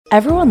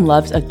Everyone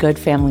loves a good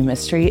family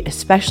mystery,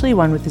 especially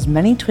one with as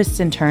many twists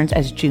and turns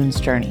as June's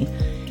Journey.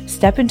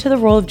 Step into the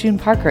role of June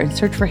Parker and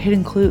search for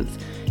hidden clues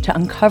to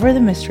uncover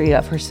the mystery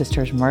of her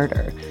sister's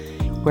murder.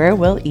 Where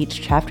will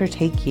each chapter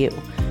take you?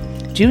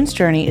 June's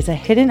Journey is a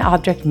hidden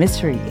object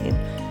mystery game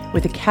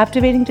with a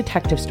captivating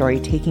detective story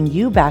taking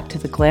you back to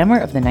the glamour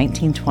of the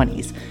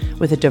 1920s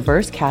with a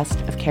diverse cast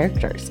of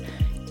characters.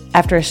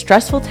 After a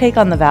stressful take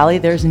on the Valley,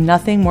 there's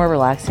nothing more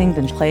relaxing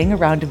than playing a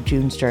round of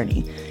June's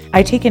Journey.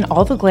 I take in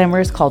all the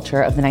glamorous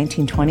culture of the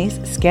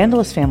 1920s,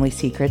 scandalous family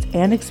secrets,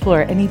 and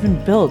explore and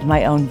even build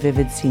my own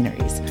vivid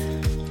sceneries.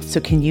 So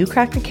can you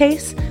crack the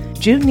case?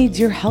 June needs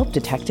your help,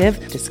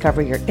 detective.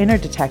 Discover your inner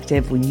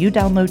detective when you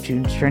download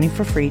June's Journey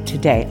for free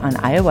today on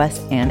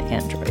iOS and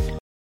Android.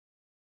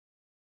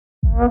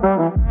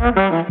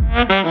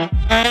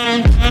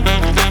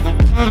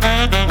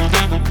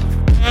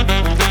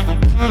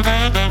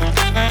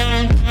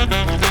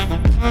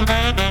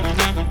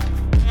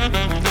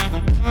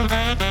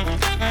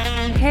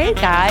 Hey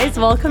guys,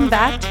 welcome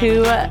back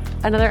to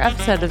another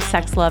episode of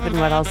Sex, Love, and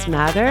What Else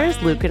Matters.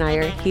 Luke and I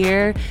are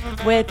here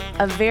with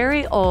a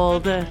very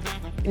old,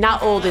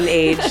 not old in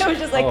age, I was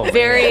just like,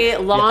 very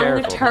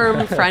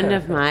long-term friend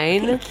of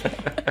mine.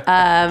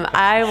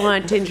 I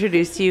want to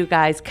introduce to you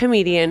guys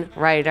comedian,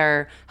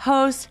 writer,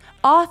 host,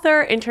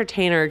 author,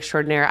 entertainer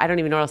extraordinaire. I don't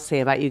even know what else to say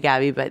about you,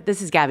 Gabi, but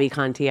this is Gabi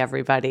Conti,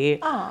 everybody.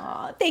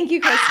 Aw, thank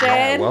you,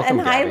 Kristen. Welcome,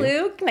 and hi, Gabi.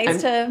 Luke.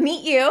 Nice to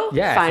meet you.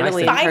 Yeah,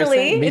 finally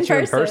meet you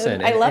in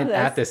person. I love this.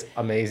 At this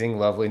amazing,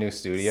 lovely new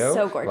studio.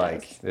 So gorgeous.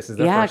 Like, this is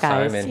the first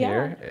time in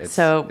here.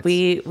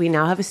 We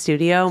now have a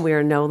studio, and we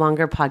are no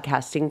longer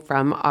podcasting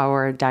from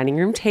our dining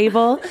room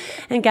table.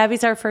 And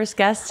Gabi's our first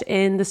guest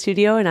in the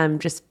studio, and I'm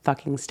just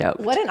fucking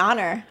stoked. What an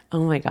honor.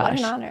 Oh my gosh. What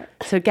an honor.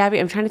 So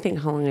Gabi, I'm trying to think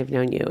how long I've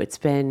known you. It's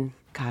been,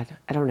 God,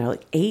 I don't know,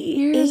 like 8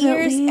 years? 8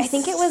 years. At least? I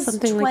think it was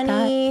something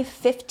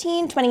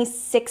 2015,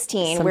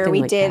 2016, Something where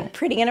we like did that.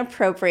 Pretty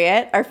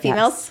Inappropriate, our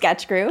female Yes.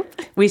 sketch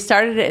group. We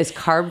started it as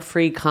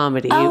carb-free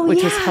comedy,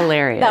 which was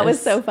hilarious. That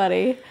was so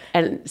funny.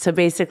 And so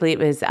basically it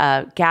was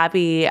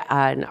Gabi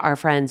and our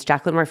friends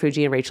Jacqueline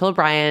Marfuji and Rachel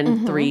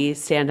O'Brien, 3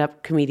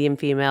 stand-up comedian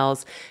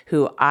females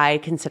who I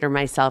consider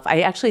myself,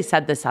 I actually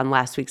said this on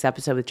last week's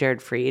episode with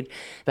Jared Freed,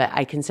 but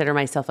I consider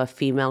myself a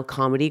female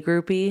comedy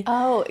groupie.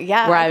 Oh,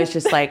 yeah. Where I was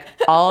just like,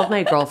 all of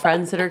my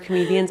girlfriends that are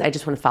comedians, I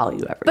just want to follow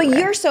you everywhere. But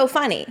you're so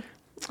funny.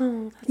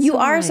 You so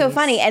are so nice.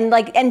 funny,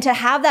 and to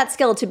have that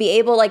skill to be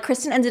able, like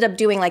Kristen ended up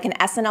doing like an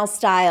SNL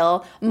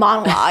style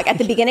monologue at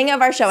the beginning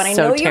of our show, and I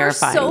So know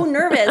terrifying. you're so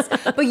nervous,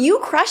 but you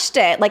crushed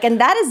it, like,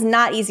 and that is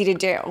not easy to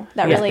do.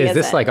 That really isn't.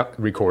 Is this like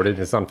recorded?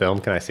 It's on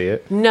film? Can I see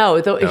it? No,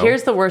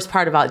 here's the worst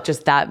part about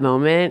just that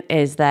moment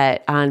is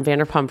that on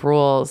Vanderpump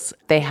Rules,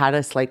 they had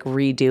us like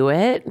redo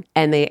it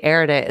and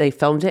they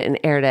filmed it and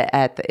aired it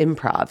at the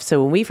Improv.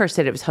 So when we first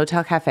did it, it was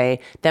Hotel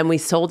Cafe. Then we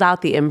sold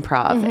out the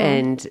Improv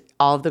and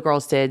all of the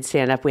girls did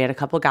stand up. We had a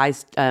couple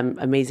guys,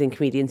 amazing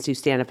comedians do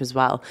stand up as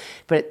well,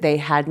 but they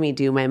had me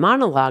do my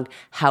monologue.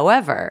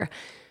 However,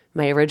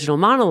 my original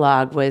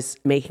monologue was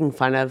making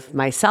fun of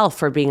myself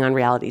for being on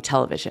reality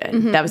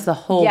television. That was the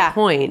whole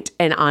point.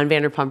 And on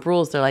Vanderpump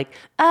Rules, they're like,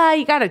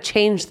 you got to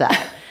change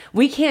that.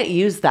 We can't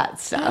use that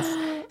stuff.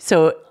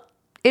 So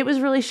it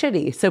was really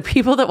shitty. So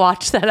people that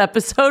watched that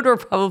episode were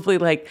probably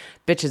like,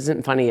 bitch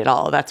isn't funny at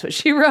all. That's what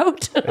she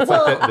wrote. It's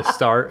like the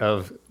start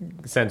of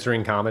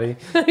censoring comedy.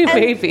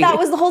 Maybe. And that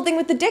was the whole thing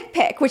with the dick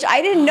pic, which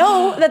I didn't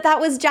know that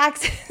was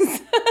Jackson's.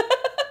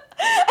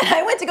 And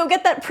I went to go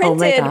get that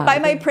printed by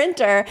my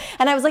printer.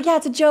 And I was like, yeah,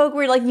 it's a joke.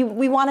 We're like,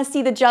 we want to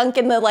see the junk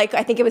in the, like,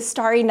 I think it was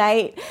Starry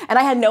Night. And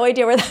I had no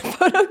idea where that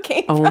photo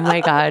came from. Oh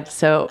my God.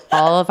 So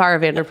all of our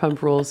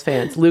Vanderpump Rules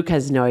fans, Luke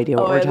has no idea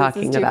what we're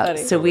talking about.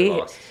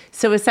 Funny.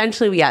 So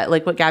essentially,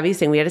 like what Gabi's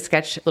saying, we had a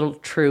sketch little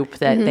troupe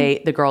that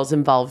the girls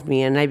involved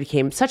me in, and I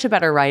became such a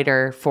better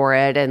writer for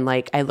it, and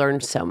like I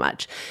learned so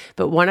much.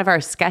 But one of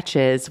our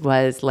sketches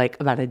was like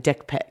about a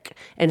dick pic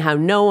and how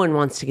no one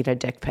wants to get a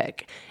dick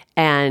pic.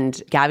 And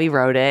Gabi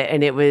wrote it,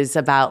 and it was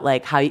about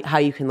like how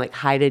you can like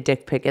hide a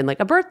dick pic in like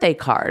a birthday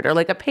card or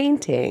like a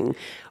painting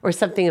or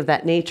something of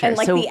that nature. And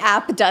like the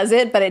app does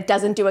it, but it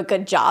doesn't do a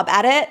good job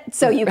at it.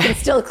 So you can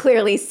still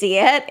clearly see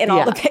it in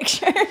all the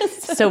pictures.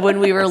 So when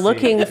we were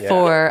looking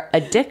for a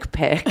dick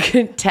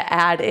pic to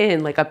add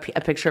in like a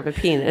picture of a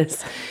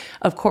penis,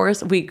 of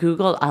course, we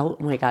Googled, oh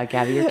my God,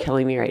 Gabi, you're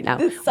killing me right now.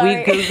 Sorry.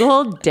 We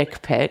Googled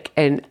dick pic,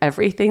 and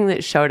everything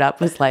that showed up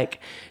was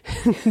like...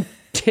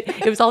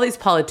 It was all these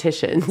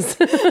politicians.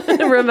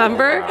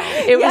 Remember?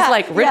 It was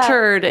like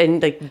Richard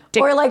and like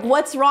Dick. Or like,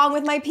 what's wrong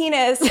with my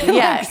penis?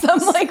 Yes. Some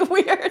like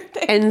weird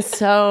thing. And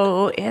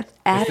so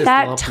at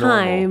that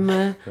time,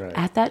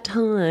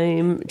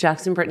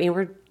 Jackson and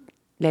Brittany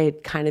they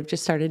had kind of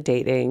just started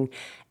dating,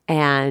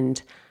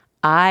 and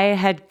I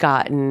had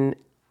gotten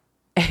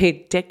a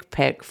dick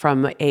pic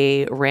from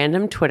a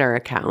random Twitter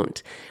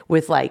account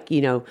with like,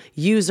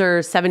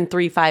 user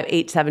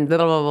 73587, blah,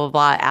 blah, blah, blah,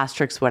 blah,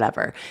 asterisk,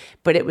 whatever.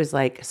 But it was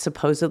like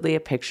supposedly a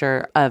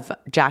picture of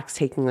Jax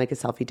taking like a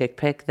selfie dick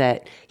pic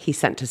that he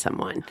sent to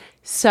someone.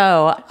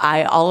 So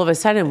I all of a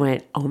sudden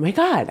went, oh my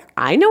God,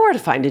 I know where to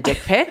find a dick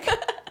pic.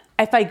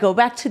 If I go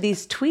back to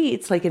these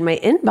tweets, like in my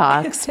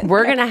inbox,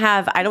 we're going to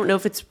have, I don't know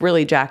if it's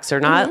really Jax or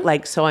not,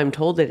 like, so I'm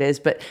told it is,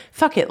 but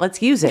fuck it,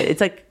 let's use it.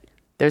 It's like,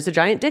 there's a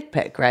giant dick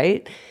pic,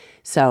 right?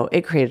 So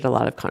it created a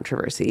lot of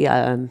controversy.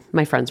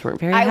 My friends weren't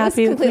very happy. I was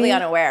completely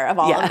unaware of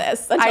all of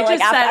this. Until I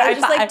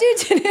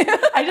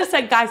just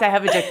said, guys, I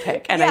have a dick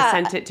pic. And I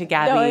sent it to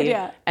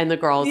Gabi and the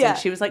girls. And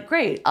she was like,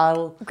 great,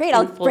 I'll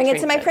bring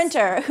it to my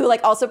printer, who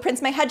like also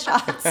prints my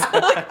headshots.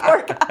 Like,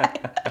 poor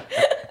guy.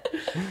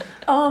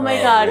 Oh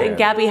my God. And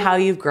Gabi, how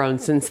you've grown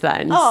since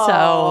then.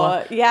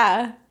 Oh,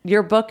 yeah.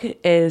 Your book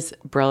is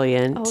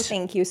brilliant. Oh,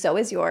 thank you. So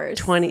is yours.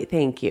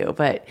 Thank you.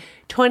 But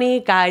 20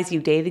 guys you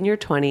date in your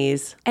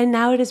 20s, and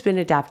now it has been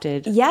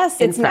adapted.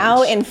 Yes, it's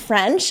now in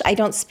French. I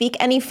don't speak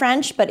any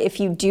French, but if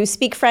you do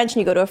speak French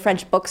and you go to a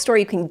French bookstore,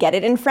 you can get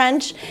it in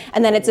French.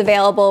 And then it's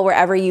available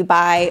wherever you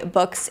buy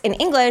books in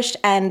English.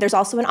 And there's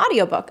also an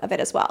audiobook of it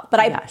as well. But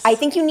I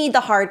think you need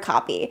the hard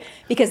copy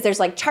because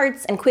there's like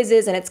charts and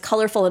quizzes and it's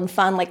colorful and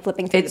fun, like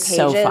flipping through the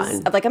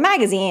pages of like a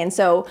magazine.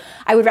 So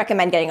I would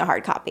recommend getting a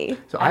hard copy.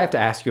 So I have to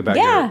ask you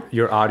about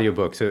your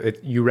audiobook. So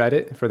you read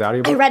it for the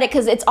audiobook? I read it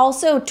because it's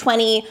also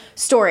 20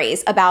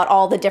 stories about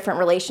all the different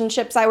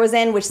relationships I was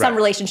in, which some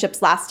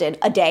relationships lasted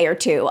a day or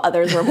two.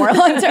 Others were more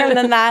long-term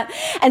than that.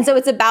 And so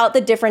it's about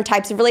the different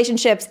types of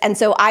relationships. And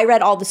so I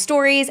read all the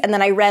stories and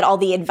then I read all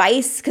the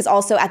advice because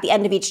also at the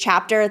end of each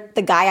chapter,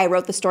 the guy I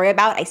wrote the story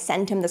about, I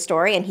sent him the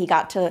story and he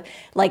got to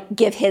like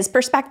give his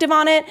perspective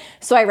on it.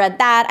 So I read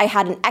that. I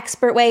had an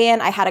expert weigh in.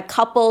 I had a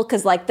couple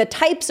because like the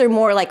types are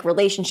more like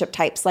relationship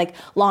types, like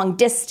long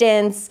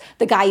distance,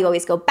 the guy you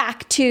always go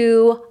back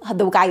to,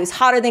 the guy who's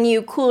hotter than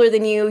you, cooler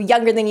than you,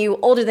 younger than you,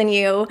 older than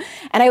you.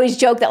 And I always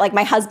joke that like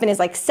my husband is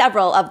like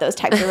several of those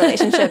types of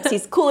relationships.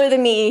 He's cooler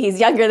than me, he's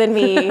younger than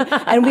me,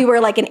 and we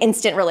were like an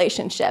instant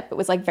relationship. It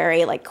was like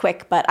very like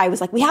quick, but I was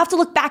like, we have to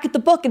look back at the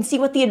book and see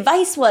what the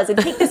advice was and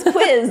take this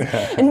quiz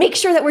and make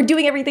sure that we're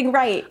doing everything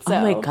right. So,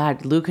 oh my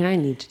God, Luke and I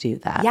need to do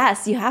that.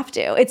 Yes, you have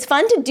to. It's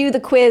fun to do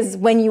the quiz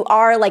when you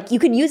are like, you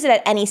could use it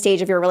at any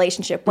stage of your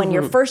relationship, when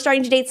you're first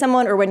starting to date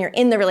someone or when you're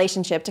in the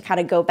relationship to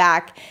kind of go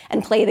back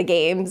and play the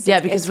games.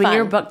 Yeah, because when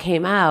your book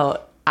came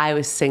out, I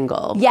was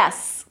single.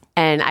 Yes.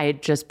 And I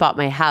had just bought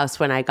my house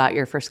when I got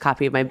your first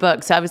copy of my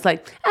book. So I was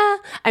like,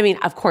 I mean,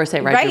 of course I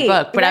read your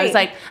book, but I was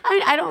like,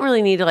 I don't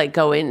really need to like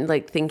go in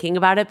like thinking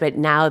about it. But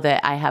now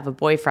that I have a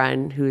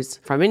boyfriend who's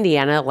from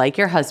Indiana, like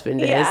your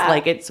husband is,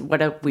 like it's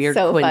what a weird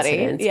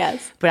coincidence. Funny.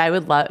 Yes. But I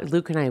would love,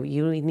 Luke and I,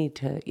 you need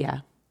to,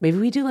 maybe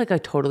we do like a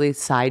totally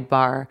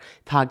sidebar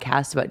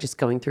podcast about just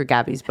going through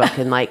Gabi's book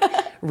and like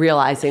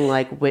realizing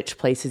like which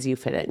places you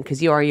fit in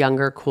because you are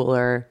younger,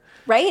 cooler.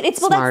 Right?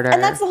 It's smarter.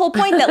 That's the whole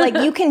point that like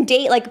you can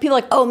date, like people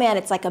are like, oh man,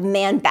 it's like a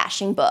man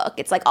bashing book.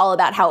 It's like all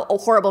about how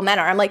horrible men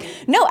are. I'm like,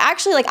 no,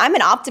 actually like I'm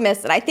an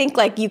optimist and I think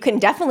like you can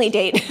definitely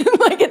date.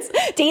 Like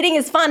dating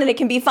is fun and it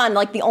can be fun.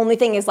 Like the only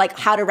thing is like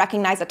how to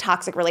recognize a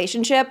toxic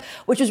relationship,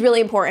 which was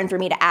really important for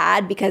me to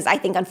add because I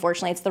think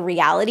unfortunately it's the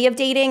reality of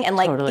dating and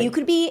like you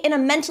could be in a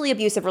mentally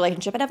abusive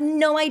relationship and have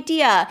no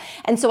idea.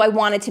 And so I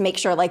wanted to make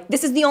sure like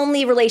this is the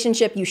only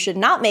relationship you should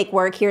not make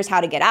work. Here's how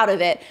to get out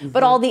of it.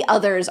 But all the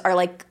others are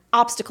like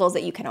obstacles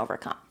that you can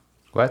overcome.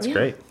 Well, that's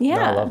great. Yeah.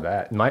 No, I love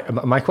that.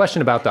 My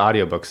question about the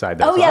audiobook side,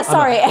 though. Oh, yeah,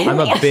 sorry. I'm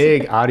a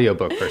big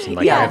audiobook person.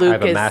 Like I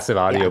have a massive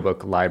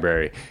audiobook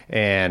library.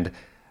 And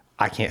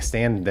I can't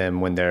stand them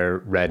when they're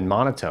read in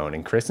monotone.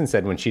 And Kristen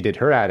said when she did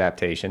her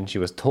adaptation, she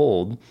was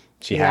told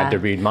she had to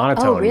read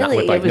monotone. Oh, really?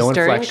 With like it was no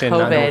during inflection,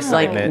 COVID, no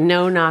excitement. like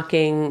no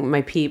knocking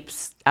my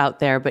peeps out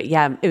there. But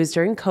yeah, it was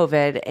during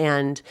COVID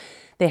and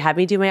they had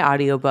me do my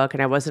audiobook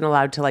and I wasn't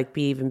allowed to like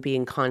be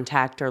in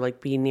contact or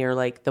like be near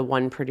like the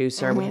one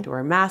producer. We had to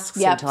wear masks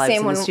until I was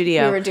in the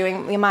studio. We were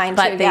doing mine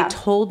but too. They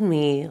told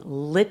me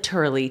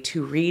literally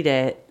to read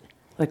it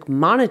like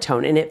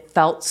monotone and it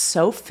felt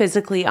so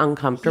physically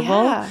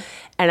uncomfortable. Yeah.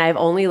 And I've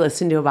only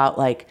listened to about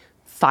like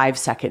 5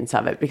 seconds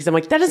of it because I'm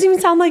like, that doesn't even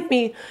sound like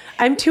me.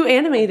 I'm too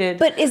animated.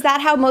 But is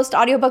that how most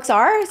audiobooks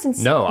are?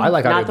 No, I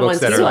like Not the audiobooks ones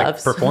that he are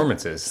loves. like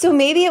performances. So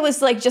maybe it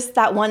was like just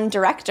that one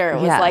director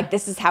was like,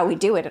 this is how we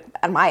do it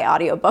on my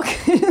audiobook.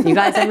 You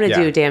guys, I'm going to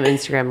do a damn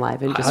Instagram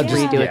live and just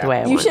redo it the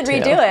way I want to. You should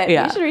redo it.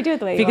 Yeah. You should redo it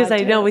the way you because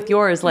want I know with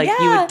yours, like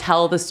you would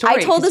tell the story.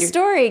 I told the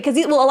story because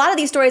a lot of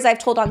these stories I've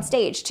told on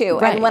stage too.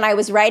 Right. And when I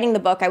was writing the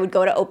book, I would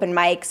go to open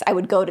mics, I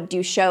would go to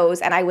do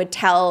shows, and I would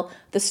tell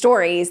the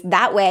stories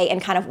that way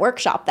and kind of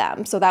workshop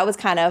them. So that was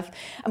kind of,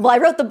 I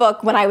wrote the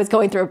book when I was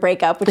going through a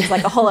breakup, which is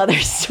like a whole other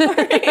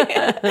story.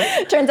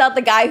 Turns out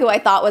the guy who I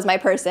thought was my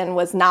person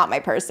was not my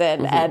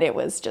person, and it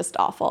was just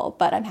awful.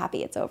 But I'm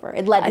happy it's over.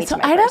 It led me to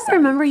my person. I don't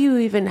remember you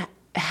even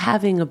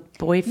having a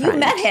boyfriend. You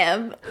met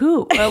him.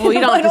 Who? Well, you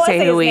don't have to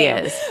say who he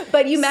is.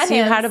 But you met him.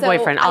 You had a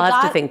boyfriend. I'll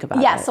have to think about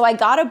it. Yeah, so I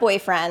got a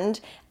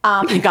boyfriend.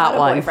 You got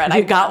one.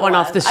 You got one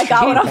off the street. I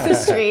got one off the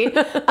street.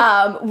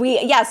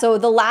 So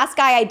the last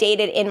guy I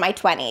dated in my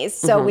 20s.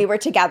 So we were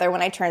together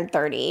when I turned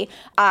 30.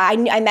 I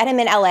met him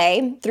in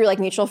LA through like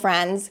mutual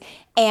friends,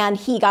 and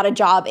he got a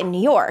job in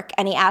New York,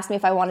 and he asked me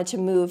if I wanted to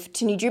move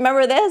to New York. Do you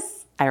remember this?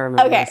 I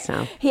remember this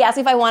now. He asked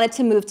me if I wanted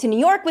to move to New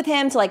York with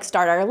him to like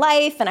start our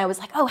life. And I was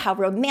like, oh, how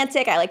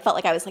romantic. I like felt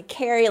like I was like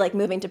Carrie, like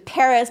moving to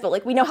Paris, but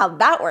like we know how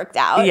that worked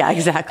out. Yeah,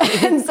 exactly.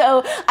 And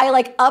so I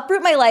like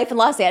uproot my life in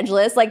Los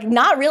Angeles, like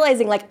not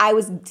realizing like I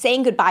was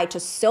saying goodbye to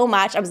so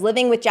much. I was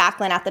living with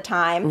Jacqueline at the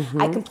time.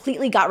 I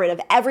completely got rid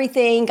of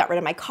everything, got rid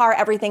of my car,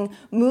 everything,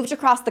 moved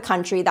across the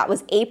country. That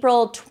was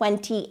April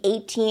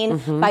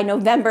 2018. By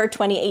November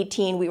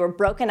 2018, we were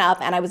broken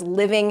up and I was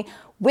living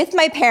with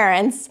my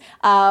parents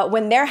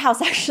when their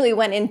house actually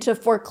went into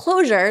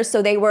foreclosure.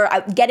 So they were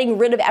getting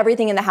rid of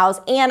everything in the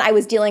house, and I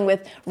was dealing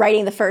with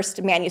writing the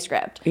first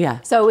manuscript. Yeah.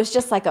 So it was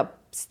just like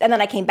and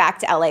then I came back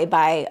to LA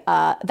by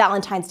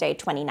Valentine's Day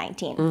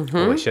 2019.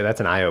 Holy shit, that's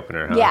an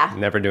eye-opener, huh? Yeah.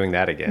 Never doing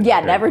that again. Yeah,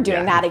 never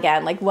doing that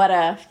again. Like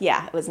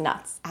it was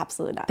nuts.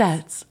 Absolutely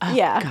nuts.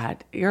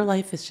 God, your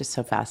life is just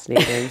so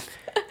fascinating.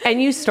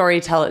 And you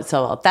storytell it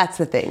so well. That's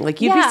the thing.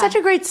 Like, you'd be such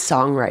a great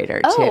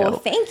songwriter, too. Oh,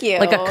 thank you.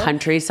 Like a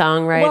country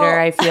songwriter,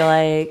 I feel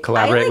like.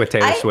 Collaborate with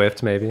Taylor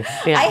Swift, maybe.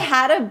 Yeah. I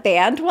had a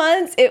band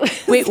once. It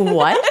was Wait,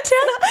 what?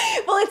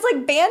 Well, it's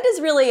like band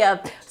is really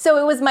so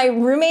it was my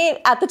roommate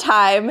at the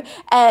time,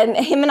 and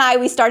him and I,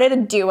 we started a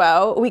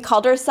duo. We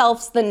called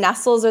ourselves the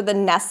Nestles or the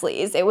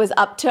Nestles. It was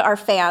up to our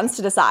fans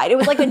to decide. It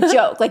was like a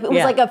joke. Like, it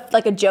was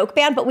like a joke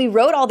band, but we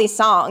wrote all these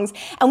songs,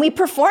 and we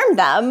performed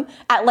them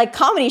at like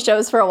comedy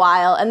shows for a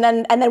while, and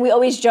then we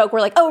always joke,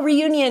 we're like, oh,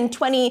 reunion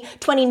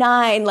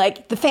 2029,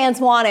 like the fans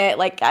want it.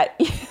 Like,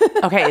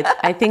 okay,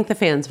 I think the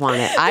fans want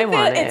it. I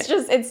want it.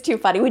 It's too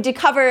funny. We did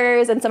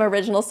covers and some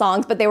original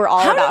songs, but they were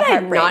all about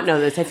heartbreak. How did I not know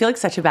this? I feel like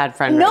such a bad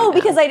friend. No, right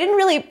because I didn't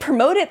really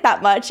promote it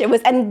that much.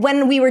 And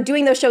when we were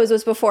doing those shows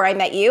was before I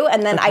met you,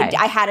 and then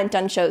I hadn't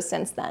done shows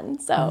since then.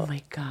 So, oh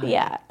my God.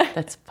 Yeah.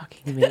 That's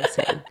fucking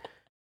amazing.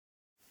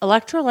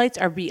 Electrolytes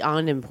are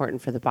beyond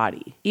important for the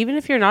body. Even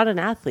if you're not an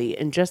athlete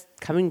and just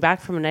coming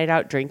back from a night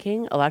out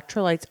drinking,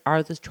 electrolytes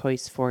are the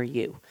choice for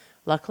you.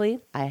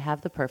 Luckily, I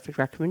have the perfect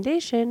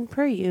recommendation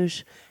per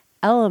usual.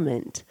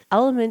 Element.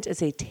 Element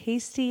is a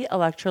tasty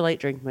electrolyte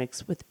drink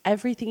mix with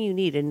everything you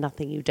need and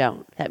nothing you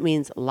don't. That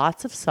means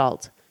lots of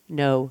salt,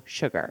 no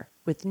sugar.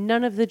 With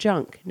none of the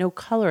junk, no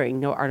coloring,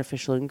 no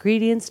artificial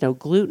ingredients, no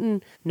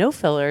gluten, no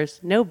fillers,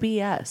 no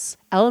BS.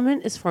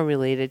 Element is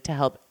formulated to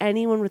help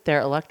anyone with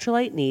their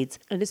electrolyte needs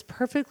and is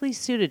perfectly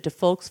suited to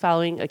folks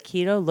following a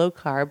keto,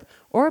 low-carb,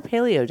 or a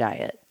paleo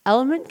diet.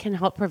 Element can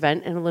help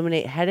prevent and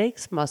eliminate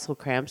headaches, muscle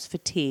cramps,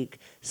 fatigue,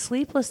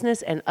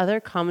 sleeplessness, and other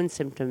common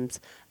symptoms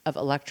of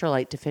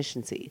electrolyte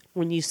deficiency.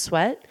 When you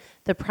sweat,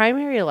 the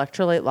primary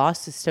electrolyte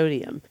loss is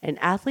sodium, and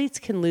athletes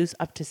can lose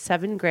up to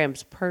 7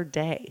 grams per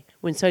day.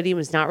 When sodium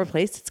is not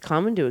replaced, it's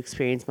common to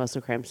experience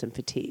muscle cramps and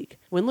fatigue.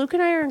 When Luke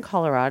and I are in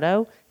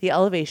Colorado, the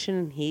elevation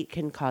in heat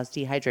can cause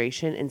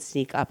dehydration and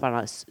sneak up on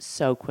us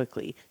so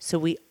quickly, so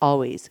we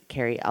always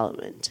carry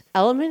Element.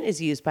 Element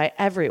is used by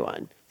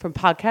everyone, from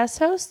podcast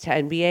hosts to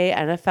NBA,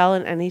 NFL,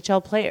 and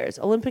NHL players,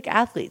 Olympic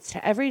athletes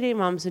to everyday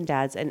moms and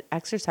dads and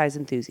exercise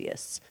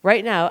enthusiasts.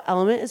 Right now,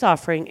 Element is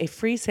offering a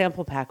free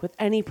sample pack with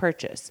any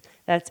purchase.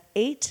 That's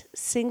 8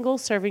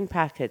 single-serving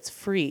packets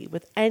free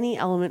with any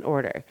Element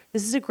order.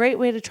 This is a great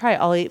way to try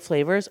all 8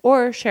 flavors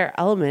or share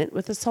Element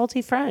with a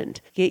salty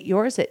friend. Get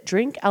yours at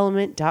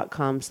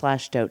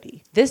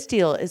drinkelement.com/Doty. This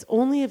deal is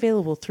only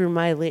available through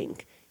my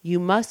link. You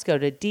must go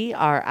to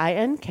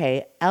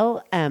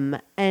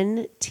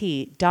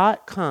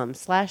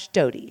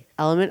drinklmnt.com/Doty.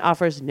 Element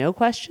offers no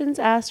questions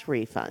asked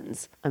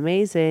refunds.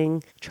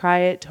 Amazing.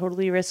 Try it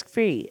totally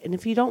risk-free. And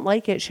if you don't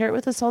like it, share it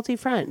with a salty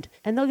friend.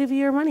 And they'll give you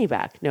your money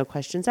back. No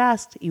questions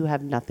asked. You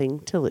have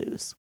nothing to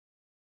lose.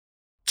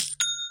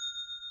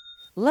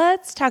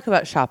 Let's talk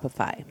about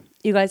Shopify.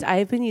 You guys,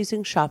 I've been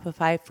using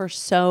Shopify for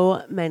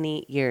so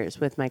many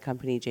years with my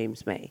company,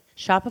 James May.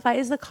 Shopify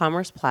is the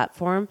commerce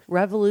platform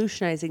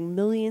revolutionizing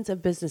millions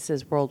of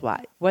businesses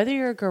worldwide. Whether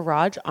you're a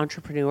garage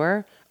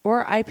entrepreneur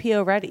or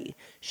IPO ready,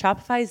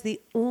 Shopify is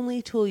the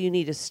only tool you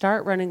need to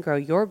start, run, and grow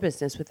your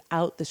business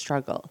without the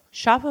struggle.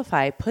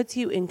 Shopify puts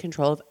you in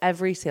control of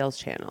every sales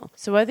channel.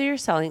 So whether you're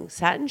selling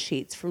satin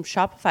sheets from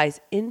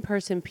Shopify's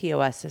in-person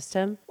POS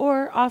system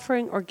or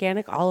offering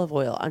organic olive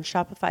oil on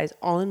Shopify's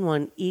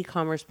all-in-one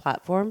e-commerce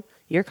platform,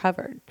 you're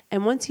covered.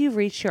 And once you've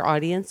reached your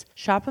audience,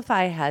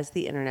 Shopify has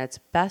the internet's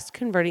best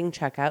converting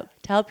checkout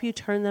to help you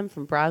turn them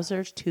from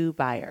browsers to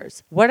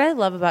buyers. What I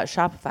love about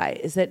Shopify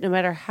is that no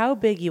matter how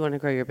big you want to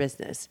grow your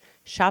business,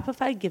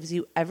 Shopify gives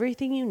you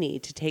everything you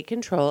need to take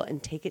control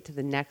and take it to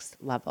the next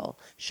level.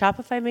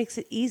 Shopify makes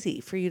it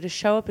easy for you to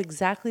show up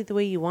exactly the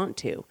way you want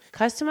to.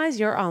 Customize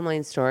your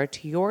online store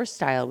to your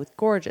style with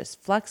gorgeous,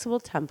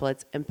 flexible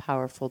templates and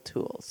powerful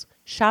tools.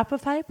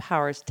 Shopify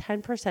powers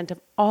 10%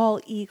 of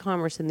all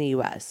e-commerce in the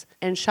US,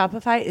 and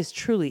Shopify is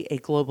truly a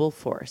global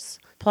force.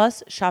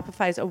 Plus,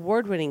 Shopify's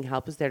award-winning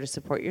help is there to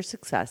support your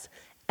success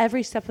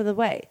every step of the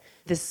way.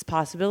 This is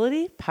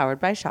Possibility, powered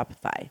by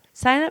Shopify.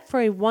 Sign up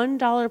for a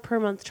 $1 per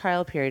month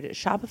trial period at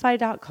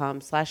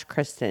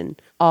shopify.com/Kristen,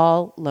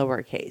 all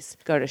lowercase.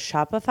 Go to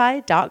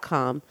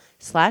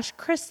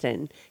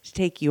shopify.com/Kristen to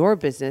take your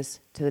business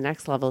to the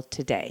next level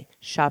today.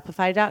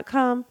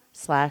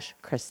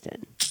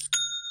 Shopify.com/Kristen.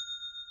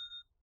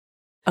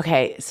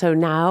 Okay, so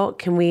now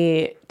can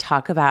we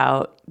talk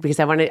about, because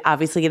I want to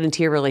obviously get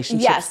into your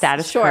relationship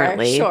status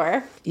currently.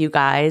 Sure. You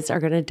guys are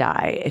going to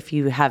die if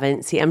you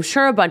haven't seen. I'm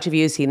sure a bunch of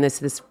you have seen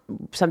this.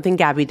 Something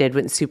Gabi did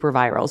went super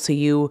viral. So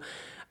you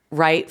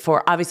write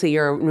for, obviously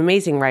you're an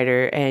amazing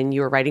writer and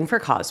you were writing for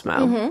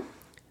Cosmo. Mm-hmm.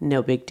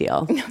 No big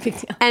deal. No big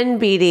deal.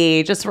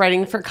 NBD, just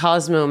writing for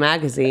Cosmo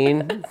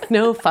magazine.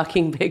 No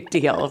fucking big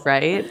deal,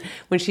 right?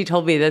 When she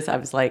told me this, I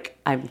was like,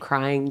 I'm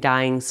crying,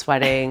 dying,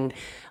 sweating.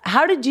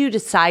 How did you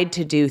decide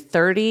to do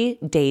 30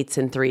 dates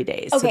in 3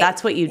 days? Okay. So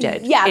that's what you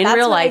did. Yeah, in that's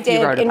real what life, I did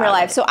you wrote in about real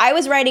life. it. So I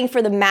was writing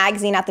for the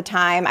magazine at the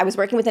time. I was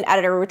working with an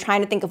editor. We were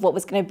trying to think of what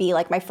was going to be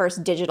like my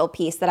first digital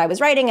piece that I was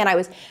writing, and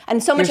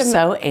so much. You're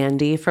so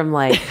Andy from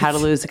like How to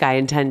Lose a Guy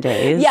in 10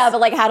 Days. Yeah, but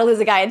like How to Lose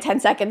a Guy in 10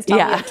 Seconds. Tell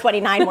me you have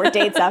 29 more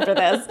dates after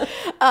this.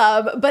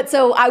 But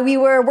so we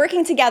were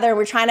working together.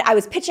 I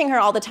was pitching her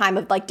all the time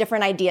of like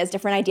different ideas,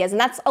 and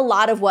that's a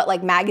lot of what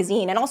like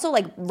magazine and also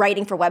like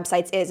writing for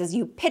websites is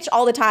you pitch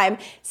all the time.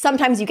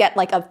 Sometimes you get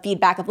like a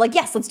feedback of like,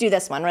 yes, let's do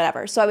this one,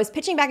 whatever. So I was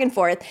pitching back and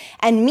forth.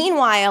 And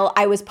meanwhile,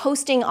 I was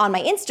posting on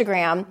my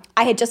Instagram.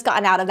 I had just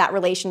gotten out of that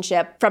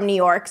relationship from New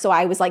York. So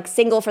I was like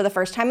single for the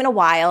first time in a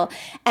while.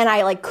 And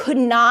I like could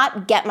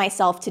not get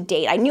myself to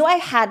date. I knew I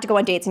had to go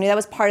on dates. I knew that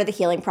was part of the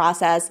healing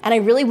process. And I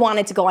really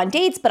wanted to go on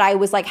dates, but I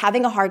was like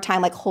having a hard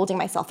time like holding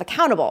myself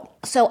accountable.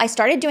 So I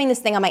started doing this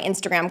thing on my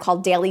Instagram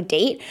called Daily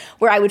Date,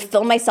 where I would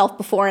film myself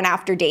before and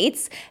after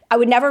dates. I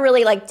would never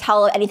really like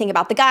tell anything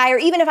about the guy, or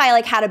even if I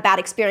like had a bad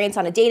experience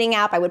on a dating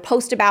app, I would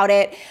post about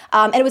it.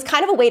 And it was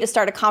kind of a way to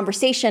start a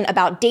conversation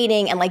about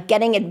dating and like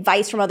getting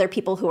advice from other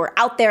people who are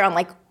out there on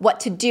like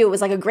what to do. It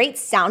was like a great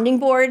sounding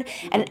board,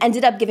 and it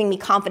ended up giving me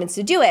confidence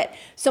to do it.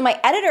 So my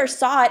editor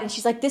saw it and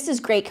she's like, this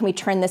is great. Can we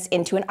turn this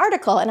into an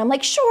article? And I'm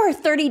like, sure,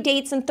 30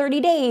 dates in 30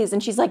 days.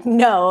 And she's like,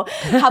 no,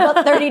 how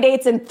about 30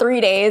 dates in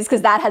 3 days?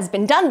 Because that has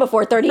been done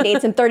before, 30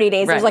 dates in 30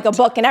 days. Right. There's like a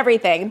book and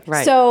everything.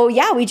 Right. So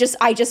yeah,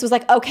 I just was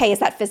like, okay, is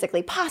that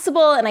physically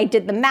possible? And I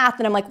did the math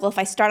and I'm like, well, if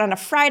I start on a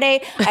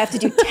Friday, I have to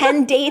do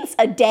 10 dates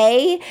a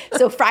day.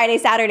 So Friday,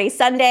 Saturday,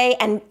 Sunday.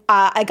 And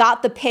I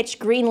got the pitch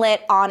greenlit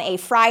on a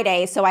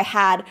Friday. So I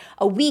had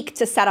a week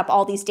to set up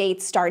all these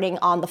dates starting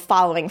on the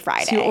following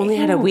Friday. So you only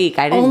had a week.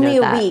 I didn't know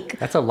that. Only a week.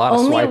 That's a lot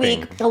of swiping. Only a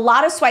week. A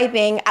lot of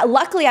swiping.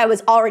 Luckily, I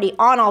was already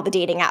on all the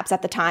dating apps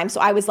at the time.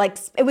 So I was like,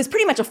 it was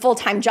pretty much a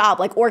full-time job,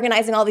 like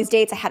organizing all these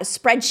dates. I had a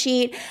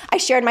spreadsheet. I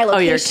shared my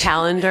location. Oh, your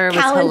calendar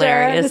was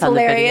hilarious on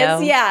the video.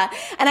 Yeah.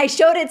 And I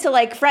showed it to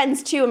like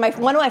friends too. And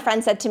one of my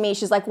friends said to me,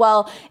 she's like,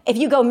 well, if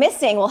you go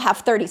missing, we'll have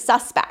 30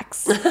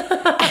 suspects.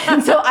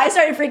 And so I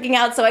started freaking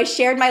out. So I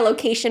shared my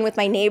location with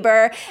my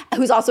neighbor,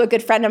 who's also a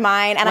good friend of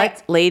mine. And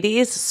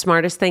ladies,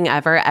 smartest thing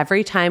ever.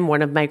 Every time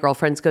one of my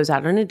girlfriends goes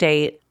out on a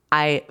date,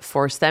 I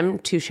force them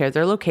to share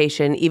their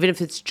location, even if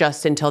it's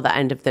just until the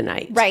end of the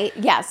night. Right.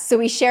 Yes. So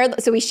we shared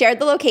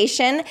the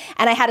location,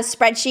 and I had a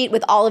spreadsheet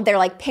with all of their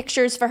like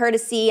pictures for her to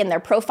see and their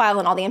profile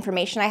and all the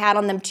information I had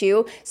on them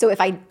too. So if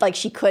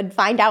she could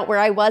find out where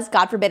I was,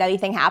 God forbid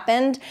anything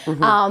happened.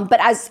 Mm-hmm. But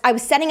as I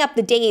was setting up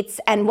the dates,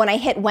 and when I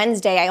hit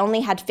Wednesday, I only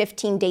had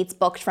 15 dates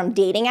booked from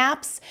dating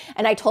apps.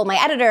 And I told my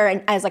editor,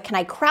 and I was like, can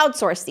I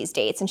crowdsource these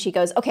dates? And she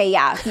goes, okay,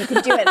 yeah, you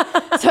can do it.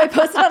 So I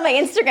posted on my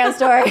Instagram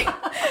story.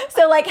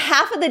 So like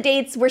half of the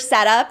dates were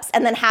setups,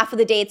 and then half of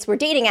the dates were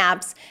dating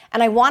apps.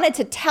 And I wanted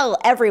to tell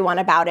everyone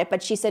about it,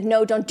 but she said,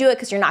 no, don't do it,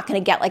 because you're not going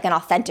to get like an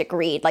authentic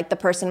read. Like the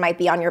person might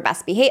be on their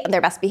best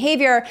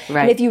behavior.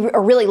 Right. And if you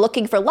are really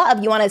looking for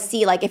love, you want to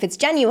see like if it's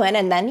genuine,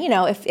 and then, you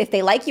know, if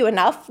they like you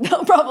enough,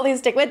 they'll probably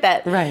stick with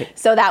it. Right.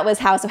 So that was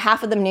so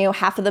half of them knew,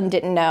 half of them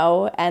didn't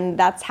know. And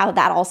that's how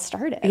that all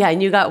started. Yeah.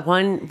 And you got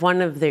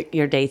one of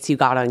your dates you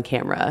got on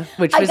camera,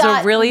 which was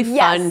a really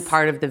fun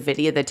part of the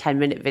video, the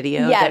 10-minute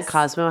video that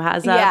Cosmo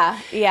has up.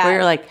 Yeah. Where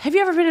you're like, have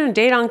you ever been on a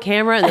date on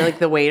camera? And then like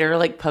the waiter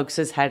like pokes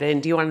his head in.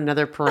 Do you want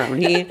another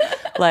Peroni?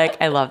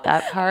 Like, I love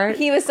that part.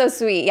 He was so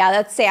sweet. Yeah,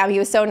 that's Sam. He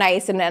was so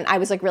nice. And then I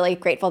was like really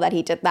grateful that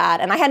he did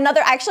that. And I had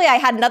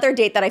another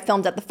date that I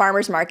filmed at the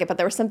farmer's market, but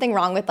there was something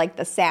wrong with like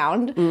the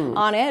sound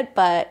on it.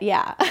 But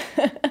yeah.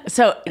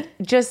 So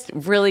just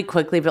really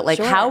quickly, but like,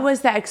 how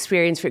was that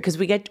experience for, because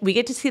we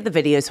get to see the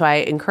video. So I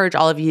encourage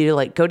all of you to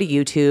like go to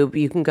YouTube.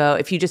 You can go,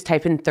 if you just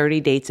type in 30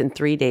 dates in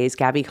 3 days,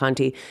 Gabi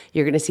Conti,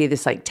 you're going to see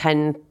this like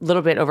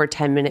little bit over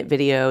 10-minute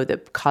video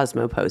that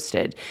Cosmo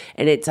posted.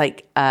 And it's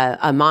like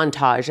a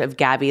montage of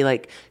Gabi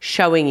like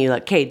showing you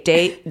like, okay,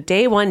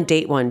 day one,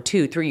 date 1,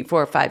 2, 3,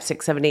 4, 5,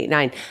 6, 7, 8,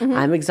 9. Mm-hmm.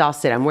 I'm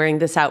exhausted. I'm wearing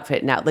this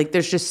outfit now. Like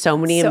there's just so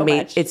many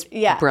amazing, it's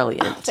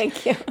brilliant. Oh,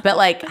 thank you. But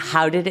like,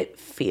 how did it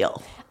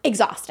feel?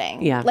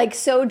 exhausting. Yeah. Like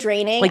so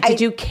draining. Like, did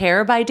you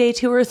care by day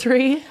 2 or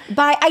 3?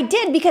 I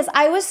did, because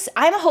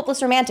I'm a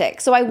hopeless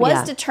romantic. So I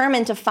was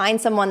determined to find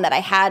someone that I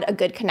had a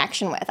good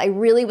connection with. I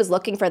really was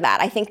looking for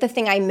that. I think the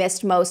thing I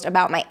missed most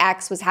about my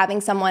ex was having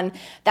someone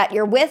that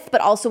you're with,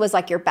 but also was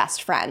like your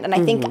best friend. And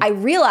I think I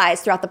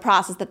realized throughout the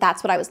process that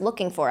that's what I was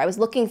looking for. I was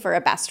looking for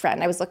a best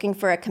friend. I was looking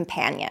for a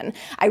companion.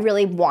 I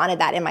really wanted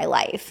that in my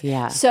life.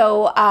 Yeah.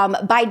 So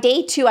by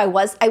day 2, it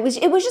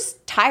was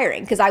just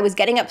tiring, because I was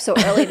getting up so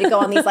early to go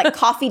on these like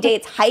coffee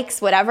dates,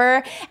 hikes,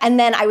 whatever. And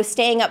then I was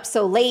staying up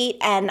so late,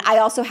 and I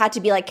also had to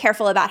be like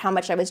careful about how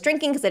much I was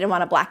drinking because I didn't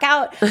want to black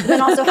out. But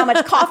then also how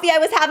much coffee I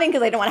was having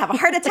because I didn't want to have a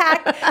heart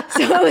attack.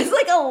 So it was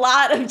like a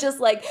lot of just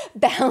like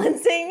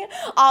balancing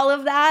all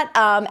of that.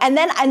 And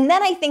then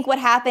I think what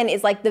happened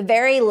is like the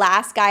very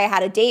last guy I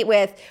had a date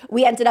with,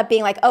 we ended up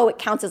being like, oh, it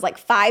counts as like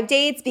 5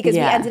 dates because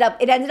it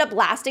ended up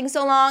lasting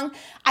so long.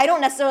 I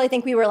don't necessarily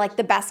think we were like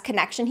the best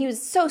connection. He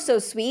was so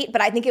sweet,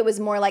 but I think it was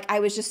more like I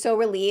was just so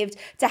relieved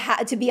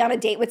to be on a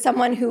date with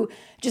someone who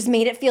just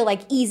made it feel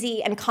like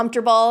easy and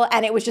comfortable,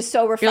 and it was just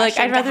so refreshing. You're like,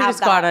 I'd rather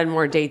just go out on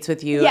more dates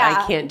with you.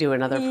 I can't do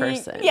another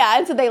person. Yeah,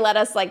 and so they let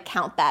us like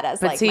count that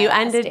as like. But so you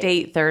ended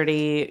date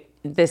 30.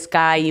 This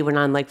guy you went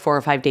on like 4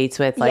 or 5 dates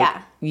with, like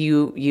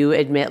you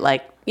admit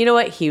like, you know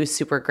what? He was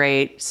super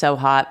great, so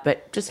hot,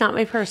 but just not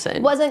my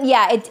person.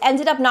 It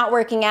ended up not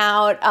working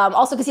out.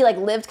 Also because he like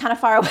lived kind of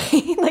far away.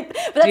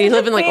 Did he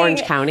live in like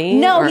Orange County?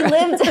 No, he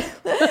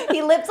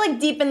lived like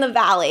deep in the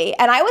valley,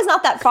 and I was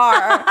not that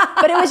far.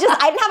 But it was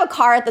just I didn't have a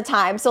car at the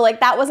time, so like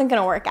that wasn't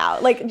gonna work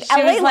out. Like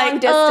LA long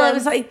distance. Oh, it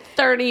was like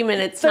 30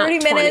 minutes. 30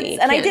 not minutes, 20.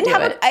 and I didn't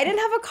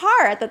have a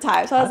car at the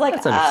time, so I was like,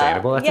 that's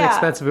understandable. That's an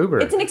expensive Uber.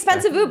 It's an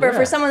expensive Uber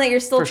for someone that you're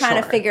still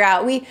trying to figure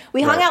out. We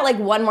hung out like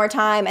one more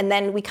time, and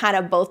then we kind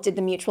of both did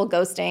the mutual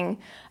ghosting.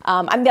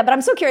 But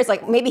I'm so curious,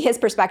 like maybe his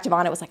perspective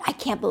on it was like, I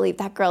can't believe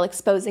that girl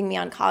exposing me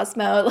on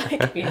Cosmo.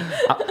 Like,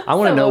 I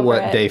want to know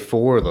what day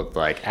 4 looked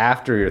like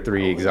after your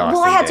 3 exhausting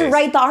Well, I had days. to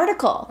write the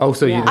article. Oh,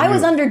 so I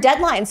was under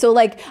deadline, so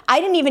like I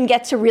didn't even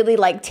get to really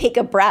like take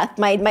a breath.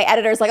 My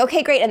editor's like,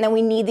 okay, great, and then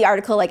we need the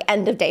article like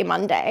end of day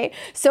Monday.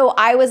 So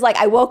I was like,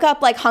 I woke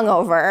up like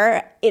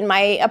hungover in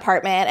my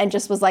apartment and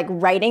just was like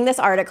writing this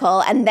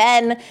article, and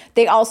then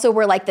they also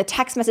were like the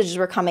text messages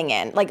were coming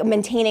in, like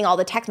maintaining all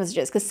the text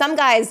messages, because some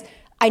guys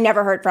I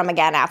never heard from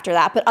again after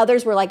that. But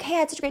others were like, hey, I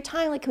had such a great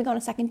time. Like, can we go on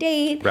a second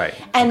date? Right.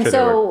 And so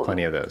there were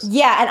plenty of those.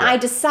 Yeah. And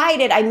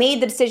I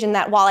made the decision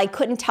that while I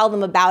couldn't tell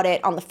them about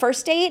it on the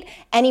first date,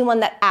 anyone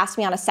that asked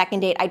me on a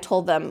second date, I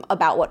told them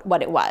about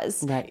what it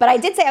was. Right. But I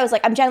did say, I was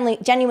like, I'm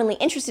genuinely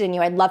interested in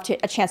you. I'd love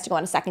a chance to go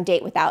on a second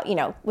date without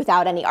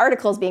any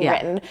articles being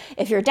written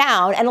if you're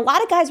down. And a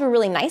lot of guys were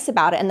really nice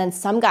about it. And then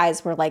some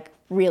guys were like,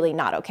 really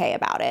not okay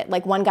about it.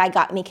 Like one guy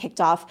got me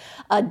kicked off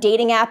a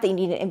dating app that you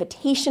need an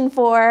invitation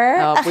for.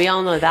 Oh, we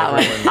all know that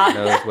one. Everyone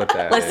knows what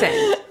that is.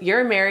 Listen,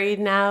 you're married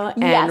now,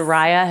 and Yes.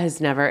 Raya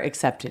has never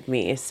accepted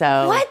me.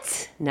 So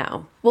What?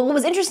 No. Well, what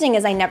was interesting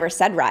is I never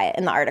said Riot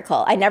in the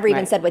article. I never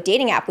even said what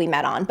dating app we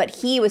met on, but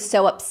he was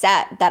so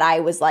upset that I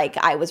was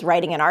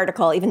writing an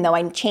article, even though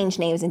I changed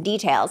names and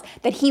details,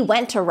 that he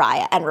went to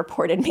Riot and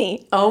reported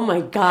me. Oh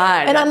my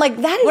God. And I'm like,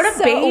 that is what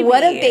a baby.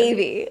 What a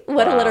baby.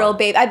 What a literal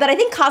baby. But I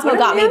think Cosmo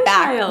got me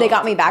back. They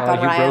got me back on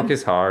He Riot. broke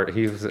his heart.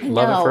 He was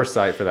love at first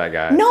sight for that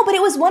guy. No, but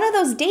it was one of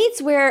those dates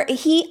where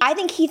I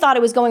think he thought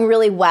it was going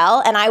really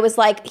well, and I was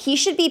like, he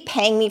should be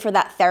paying me for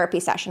that therapy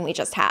session we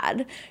just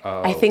had.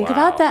 I think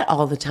about that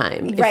all the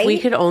time. Right? If we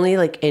could only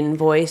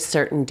invoice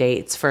certain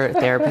dates for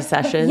therapy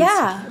sessions.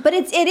 Yeah, but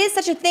it is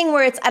such a thing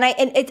where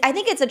I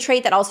think it's a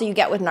trait that also you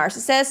get with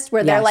narcissists,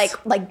 where they're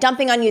like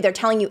dumping on you, they're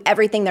telling you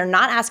everything, they're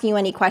not asking you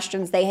any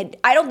questions.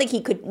 I don't think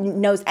he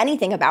knows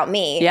anything about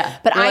me. Yeah,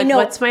 but you're I like, know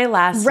what's my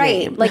last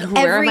name? Like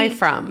where am I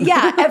from?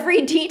 Yeah,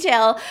 every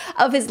detail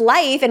of his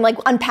life and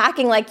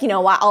unpacking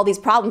all these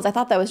problems. I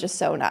thought that was just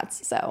so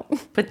nuts. So,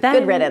 but then,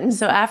 good riddance.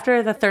 So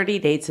after the 30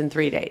 dates in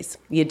 3 days,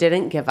 you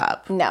didn't give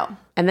up. No.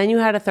 And then you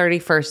had a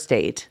 31st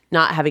date,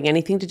 not having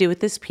anything to do with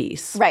this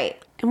piece.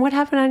 Right. And what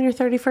happened on your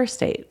 31st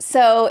date?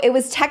 So it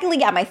was technically,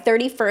 my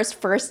 31st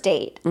first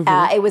date.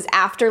 Mm-hmm. It was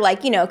after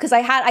because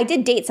I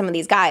did date some of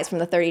these guys from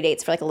the 30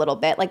 dates for a little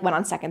bit, went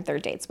on second,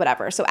 third dates,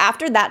 whatever. So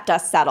after that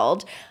dust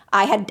settled,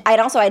 I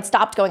had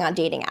stopped going on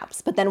dating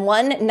apps. But then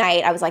one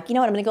night I was like, you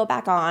know what, I'm going to go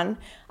back on.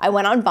 I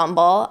went on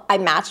Bumble. I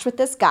matched with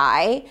this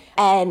guy,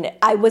 and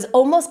I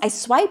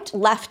swiped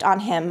left on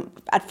him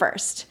at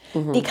first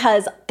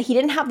because he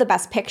didn't have the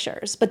best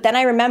pictures. But then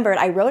I remembered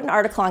I wrote an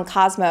article on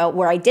Cosmo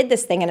where I did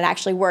this thing, and it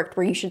actually worked,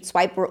 where you should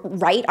swipe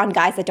right on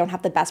guys that don't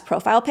have the best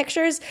profile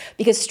pictures,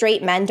 because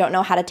straight men don't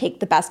know how to take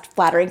the best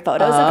flattering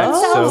photos of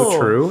themselves. That's so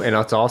true. And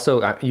it's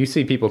also, you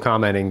see people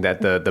commenting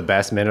that the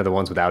best men are the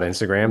ones without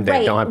Instagram.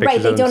 They don't have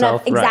pictures of themselves.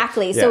 himself.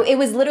 Exactly. Right. So it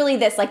was literally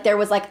this, like there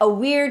was like a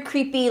weird,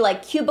 creepy,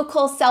 like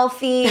cubicle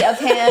selfie of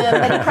him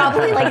that he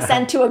probably like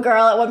sent to a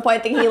girl at one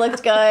point thinking he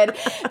looked good.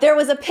 There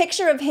was a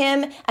picture of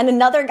him and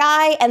another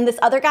guy, and this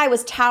other guy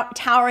was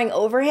towering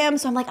over him.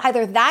 So I'm like,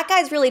 either that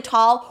guy's really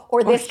tall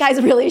or this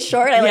guy's really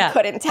short. I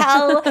couldn't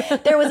tell.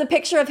 There was a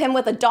picture of him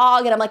with a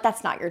dog, and I'm like,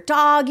 that's not your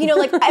dog. You know,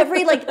 like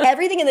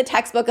everything in the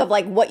textbook of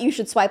like what you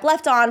should swipe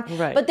left on.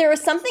 Right. But there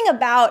was something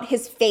about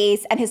his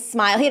face and his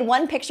smile. He had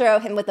one picture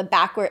of him with a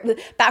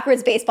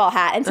backwards baseball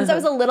hat. And since I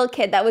was a little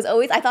kid, I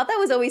thought that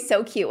was always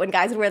so cute when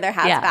guys would wear their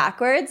hats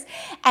backwards.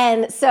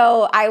 And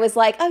so I was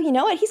like, oh, you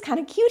know what? He's kind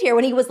of cute here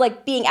when he was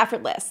like being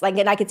effortless. Like,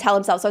 and I could tell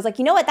himself. So I was like,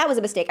 you know what? That was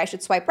a mistake. I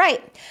should swipe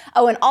right.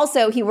 Oh, and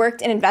also he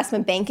worked in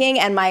investment banking,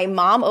 and my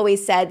mom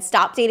always said,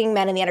 stop dating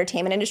men in the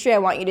entertainment industry. I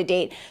want you to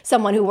date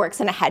someone who works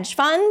in a hedge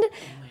fund.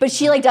 But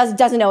she like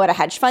doesn't know what a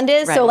hedge fund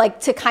is. Right. So like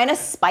to kind of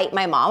spite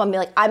my mom and be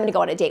like, I'm going to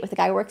go on a date with a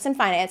guy who works in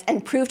finance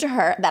and prove to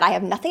her that I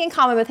have nothing in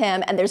common with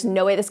him and there's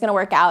no way this is going to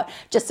work out,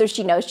 just so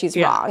she knows she's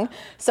wrong.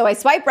 So I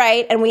swipe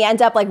right, and we end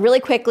up like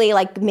really quickly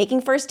like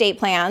making first date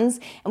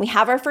plans, and we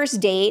have our first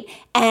date,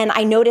 and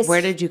I noticed.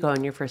 Where did you go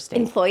on your first date?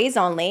 Employees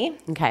only.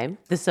 Okay.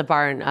 This is a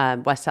bar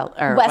in West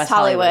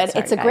Hollywood.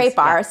 Sorry, it's a great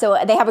bar. Yeah.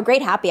 So they have a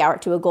great happy hour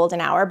to a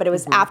golden hour, but it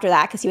was after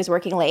that because he was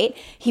working late.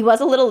 He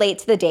was a little late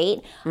to the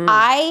date.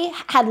 I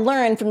had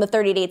learned from the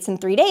 30 dates in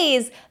 3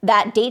 days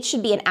that dates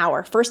should be an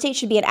hour. First date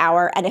should be an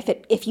hour, and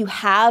if you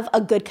have a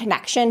good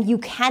connection, you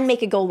can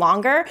make it go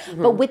longer,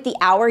 but with the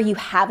hour, you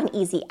have an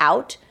easy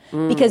out.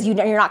 Because you're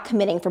not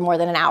committing for more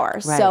than an hour.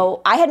 Right.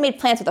 So I had made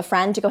plans with a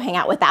friend to go hang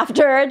out with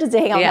after, to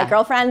hang out with my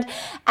girlfriend.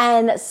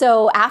 And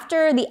so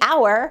after the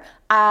hour,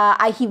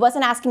 he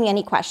wasn't asking me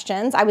any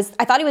questions. I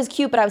thought he was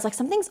cute, but I was like,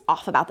 something's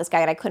off about this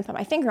guy, and I couldn't put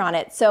my finger on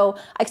it. So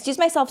I excused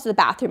myself to the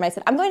bathroom. I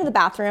said, I'm going to the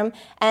bathroom,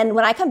 and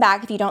when I come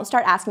back, if you don't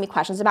start asking me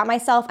questions about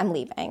myself, I'm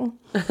leaving.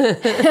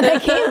 And I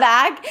came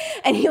back,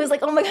 and he was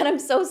like, oh my God, I'm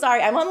so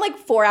sorry. I'm on like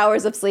 4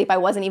 hours of sleep. I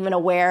wasn't even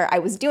aware I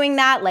was doing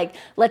that. Like,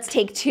 let's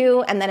take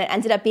two. And then it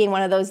ended up being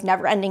one of those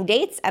never-ending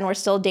dates, and we're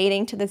still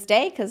dating to this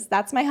day because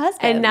that's my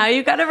husband. And now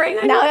you got a ring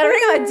on Now I got a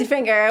ring on my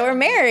finger. We're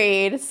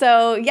married.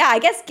 So yeah, I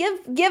guess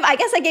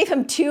I gave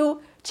him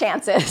 2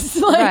 chances,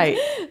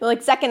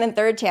 like second and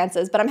third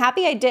chances. But I'm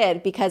happy I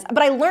did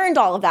but I learned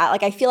all of that.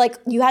 Like, I feel like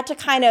you had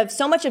to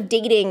so much of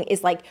dating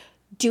is like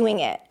doing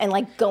it and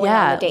like going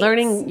on the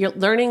dates. You're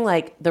learning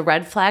like the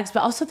red flags,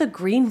 but also the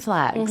green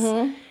flags.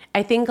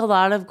 I think a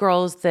lot of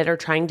girls that are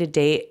trying to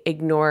date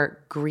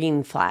ignore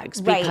green flags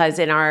because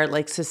in our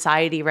like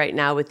society right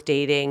now with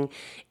dating,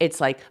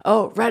 it's like,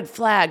 oh, red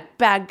flag,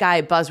 bad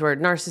guy, buzzword,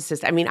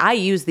 narcissist. I mean, I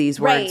use these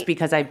words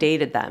because I've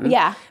dated them.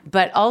 Yeah.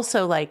 But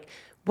also like,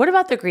 what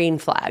about the green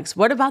flags?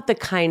 What about the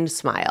kind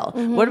smile?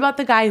 What about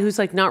the guy who's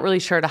like not really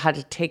sure how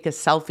to take a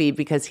selfie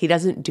because he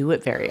doesn't do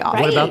it very often?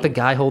 What about the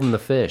guy holding the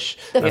fish?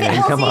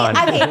 Come on.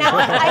 Okay, now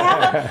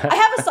I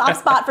have a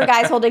soft spot for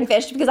guys holding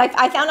fish because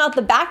I found out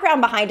the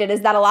background behind it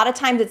is that a lot of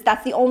times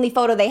that's the only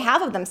photo they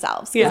have of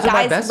themselves. Yeah, guys,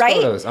 my best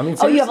photos. I mean,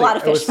 seriously, you have a lot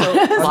of fish.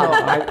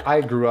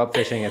 I grew up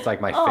fishing. It's like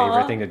my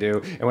favorite thing to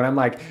do. And when I'm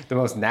like the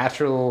most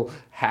natural,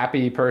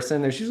 happy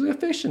person, there's usually a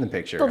fish in the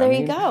picture. Well, there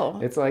you go.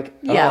 It's like,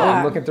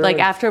 I'm looking through. Like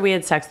after we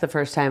had sex the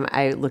first time,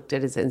 I looked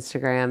at his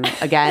Instagram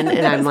again,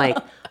 and I'm like,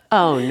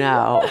 oh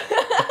no.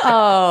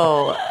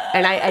 Oh.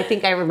 And I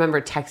think I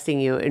remember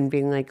texting you and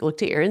being like,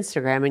 looked at your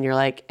Instagram, and you're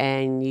like,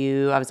 I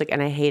was like,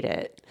 and I hate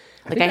it.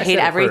 Like, I hate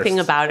everything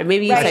about it.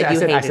 Maybe you said you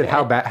hated it. I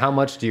said, how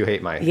much do you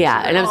hate my Instagram?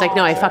 Yeah, and I was like,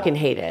 no, I fucking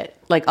hate it.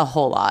 Like, a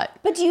whole lot.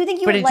 But do you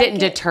think But it didn't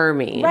deter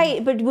me.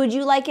 Right, but would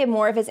you like it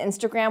more if his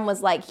Instagram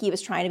was like he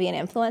was trying to be an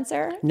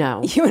influencer?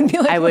 No. You would be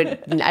like...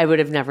 I would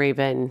have never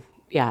even...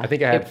 Yeah. I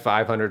think I had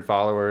 500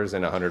 followers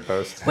and 100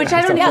 posts. Which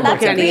I don't even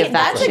look at any of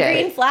that shit. That's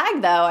a green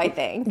flag, though, I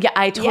think.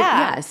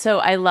 Yeah, So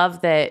I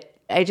love that.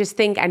 I just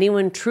think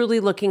anyone truly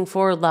looking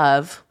for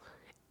love,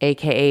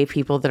 AKA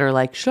people that are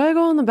like, should I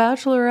go on The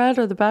Bachelorette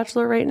or The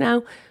Bachelor right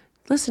now?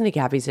 Listen to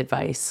Gabi's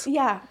advice.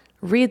 Yeah.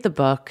 Read the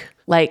book.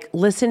 Like,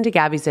 listen to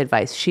Gabi's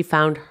advice. She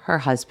found her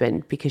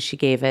husband because she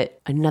gave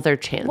it another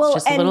chance,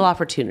 just a little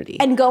opportunity.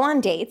 And go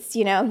on dates.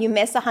 You know, you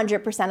miss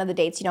 100% of the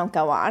dates you don't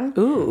go on.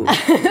 Ooh.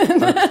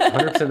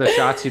 100% of the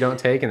shots you don't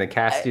take and the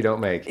casts you don't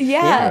make.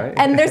 Yeah. Right?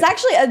 And there's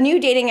actually a new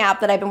dating app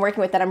that I've been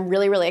working with that I'm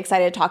really, really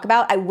excited to talk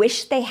about. I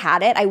wish they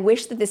had it. I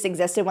wish that this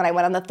existed when I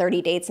went on the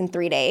 30 dates in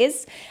 3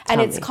 days.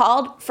 And it's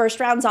called First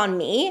Rounds on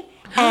Me.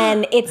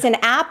 And it's an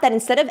app that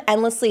instead of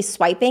endlessly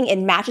swiping, it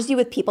matches you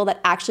with people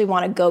that actually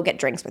want to go get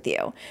drinks with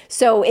you.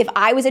 So if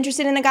I was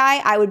interested in a guy,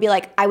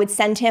 I would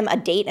send him a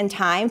date and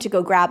time to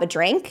go grab a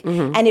drink.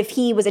 And if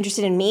he was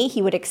interested in me,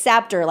 he would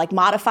accept or like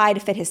modify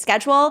to fit his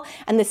schedule.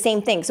 And the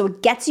same thing. So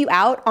it gets you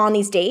out on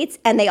these dates.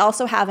 And they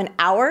also have an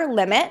hour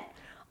limit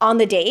on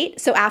the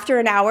date. So after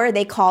an hour,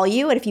 they call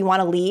you. And if you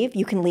want to leave,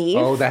 you can leave.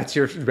 Oh, that's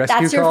your rescue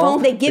call? That's your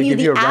phone. They give you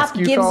the app,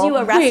 gives you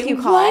a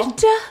rescue call.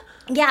 What?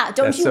 Yeah,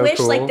 don't you wish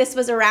like this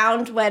was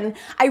around when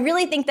I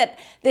really think that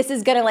this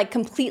is going to like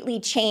completely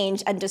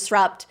change and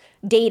disrupt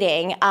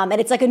dating. And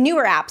it's like a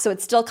newer app, so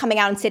it's still coming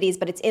out in cities,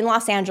 but it's in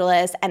Los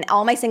Angeles. And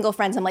all my single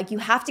friends, I'm like, you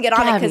have to get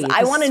on it because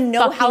I want to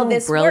know how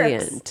this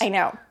works. I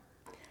know.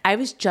 I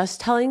was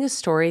just telling a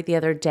story the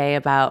other day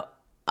about,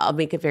 I'll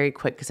make it very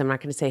quick because I'm not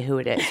going to say who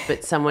it is,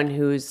 but someone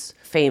who's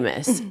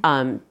famous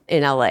in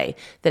LA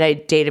that I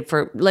dated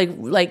for,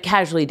 like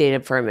casually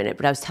dated for a minute.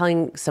 But I was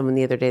telling someone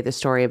the other day the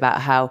story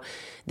about how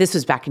this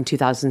was back in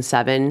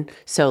 2007.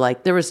 So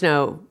like there was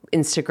no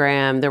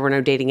Instagram, there were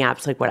no dating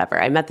apps, like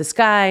whatever. I met this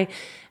guy.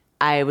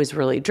 I was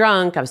really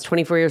drunk. I was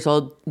 24 years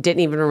old. Didn't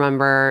even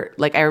remember.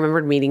 Like, I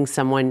remembered meeting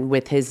someone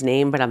with his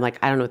name, but I'm like,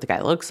 I don't know what the guy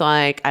looks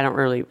like. I don't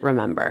really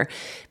remember.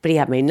 But he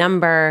had my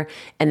number.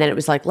 And then it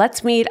was like,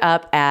 let's meet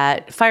up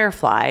at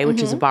Firefly, which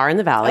is a bar in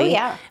the Valley. Oh,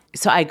 yeah.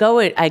 So I go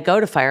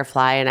to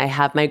Firefly and I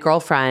have my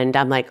girlfriend.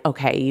 I'm like,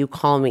 okay, you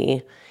call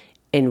me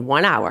in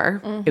 1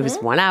 hour. It was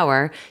 1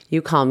 hour.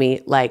 You call me,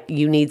 like,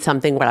 you need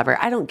something, whatever.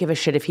 I don't give a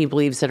shit if he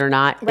believes it or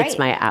not. Right. It's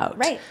my out.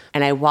 Right.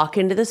 And I walk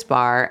into this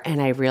bar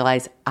and I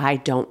realize I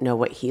don't know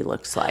what he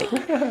looks like.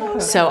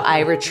 So I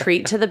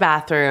retreat to the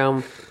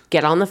bathroom,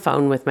 get on the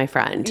phone with my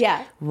friend.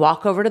 Yeah.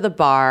 Walk over to the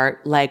bar,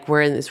 like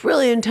we're in this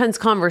really intense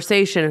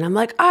conversation. And I'm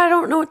like, I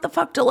don't know what the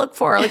fuck to look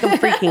for. Like I'm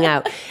freaking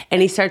out.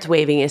 And he starts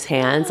waving his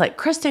hands like,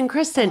 Kristen.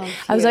 Oh,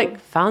 I was like,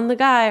 found the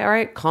guy. All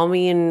right, call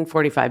me in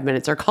 45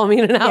 minutes or call me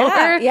in an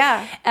hour.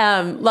 Yeah.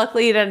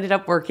 Luckily it ended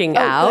up working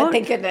out. Good,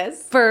 thank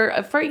goodness. For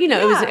it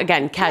was,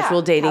 again,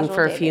 casual dating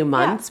for a few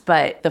months,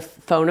 but the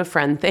phone a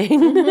friend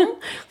thing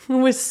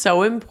was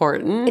so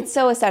important. It's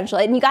so essential.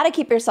 And you got to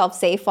keep yourself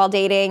safe while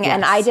dating. Yes.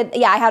 And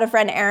I had a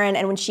friend, Erin,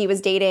 and when she was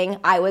dating,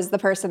 I was the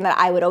person that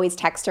I would always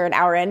text her an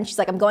hour in. She's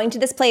like, I'm going to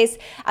this place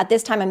at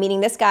this time. I'm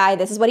meeting this guy.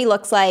 This is what he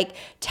looks like.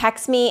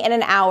 Text me in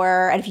an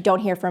hour. And if you don't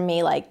hear from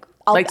me,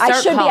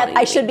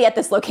 I should be at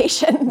this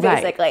location,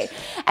 basically. Right.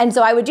 And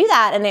so I would do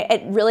that, and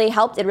it really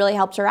helped. It really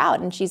helped her out.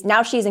 And she's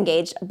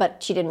engaged,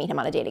 but she didn't meet him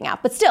on a dating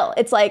app. But still,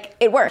 it's like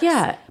it works.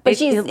 Yeah. But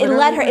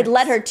it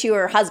led her to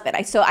her husband.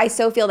 I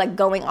so feel like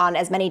going on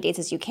as many dates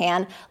as you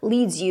can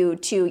leads you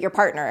to your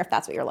partner if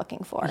that's what you're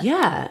looking for.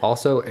 Yeah.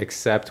 Also,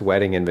 accept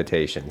wedding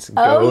invitations.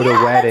 Go to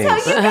weddings.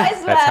 That's how you guys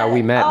met. That's how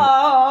we met.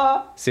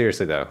 Aww.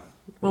 Seriously though.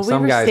 Well, we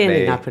were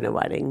standing up in a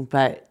wedding,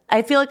 but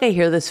I feel like I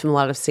hear this from a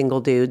lot of single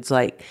dudes,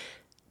 like.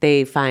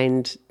 They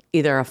find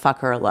either a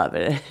fuck or a love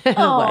at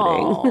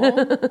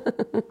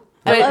a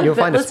wedding. You'll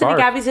find a spark. Listen to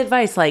Gabby's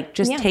advice. Like,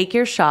 just take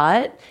your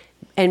shot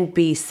and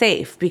be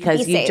safe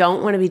because you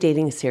don't want to be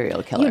dating a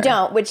serial killer. You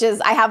don't, which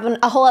is, I have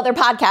a whole other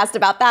podcast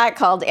about that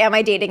called Am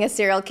I Dating a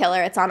Serial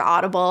Killer? It's on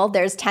Audible.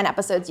 There's 10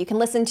 episodes you can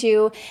listen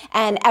to.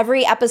 And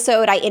every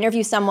episode I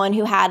interview someone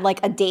who had like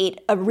a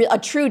date, a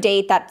true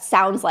date that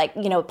sounds like,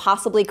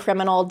 possibly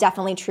criminal,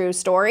 definitely true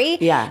story.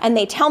 Yeah. And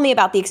they tell me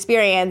about the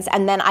experience.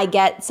 And then I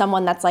get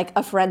someone that's like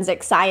a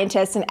forensic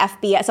scientist, an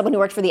FBI, someone who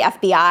worked for the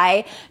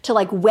FBI to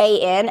like weigh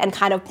in and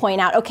kind of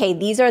point out, okay,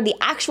 these are the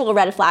actual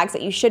red flags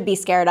that you should be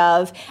scared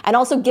of. And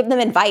also give them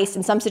advice.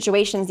 In some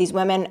situations, these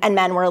women and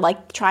men were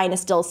like trying to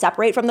still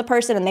separate from the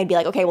person, and they'd be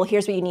like, okay, well,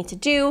 here's what you need to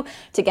do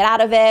to get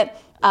out of it.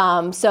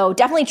 So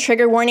definitely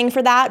trigger warning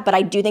for that, but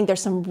I do think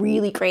there's some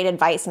really great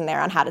advice in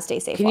there on how to stay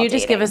safe. Can you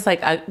just give us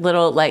like a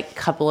little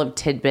couple of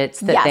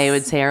tidbits that they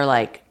would say are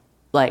like,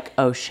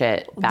 oh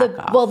shit, back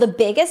off? Well, the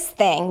biggest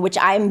thing, which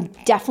I'm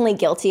definitely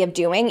guilty of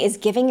doing, is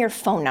giving your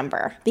phone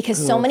number.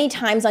 Because so many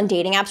times on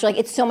dating apps, you're like,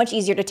 it's so much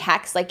easier to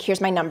text. Like, here's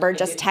my number,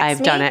 just text me.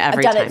 I've done it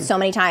every time. I've done it so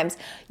many times.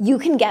 You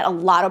can get a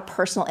lot of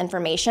personal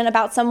information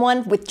about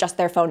someone with just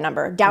their phone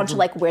number, down to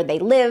like where they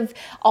live,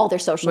 all their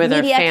social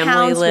media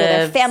accounts,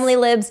 where their family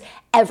lives,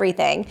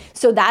 everything.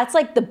 So that's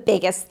like the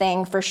biggest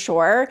thing for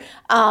sure.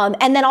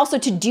 And then also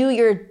to do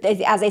your,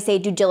 as I say,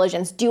 due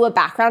diligence, do a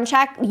background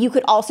check. You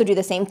could also do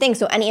the same thing.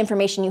 So any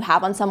information you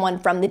have on someone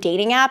from the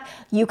dating app,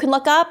 you can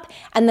look up.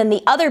 And then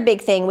the other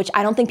big thing, which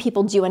I don't think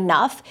people do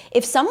enough,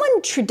 if someone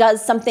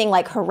does something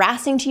like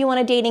harassing to you on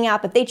a dating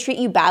app, if they treat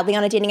you badly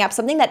on a dating app,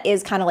 something that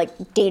is kind of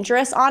like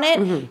dangerous on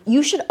it,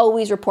 you should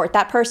always report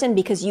that person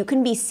because you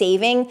can be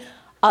saving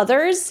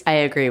others. I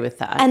agree with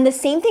that. And the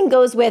same thing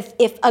goes with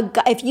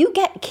if you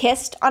get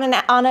kissed on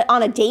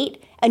a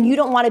date and you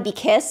don't want to be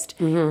kissed,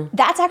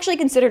 that's actually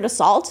considered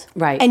assault.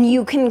 Right. And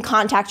you can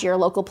contact your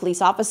local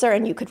police officer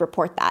and you could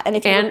report that. And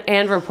if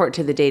and report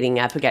to the dating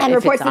app again. And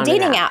report to the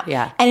dating app.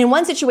 Yeah. And in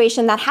one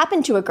situation that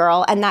happened to a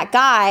girl, and that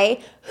guy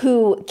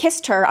who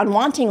kissed her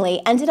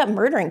unwantingly ended up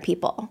murdering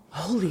people.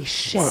 Holy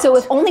shit. So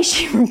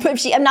if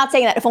she, I'm not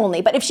saying that if only,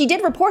 but if she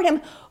did report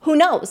him, who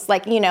knows?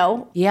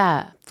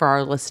 Yeah. For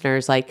our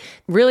listeners,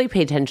 really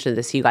pay attention to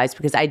this, you guys,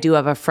 because I do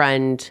have a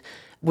friend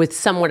with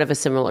somewhat of a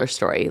similar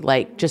story.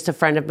 Like just a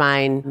friend of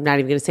mine, I'm not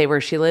even going to say where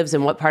she lives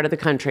and what part of the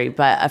country,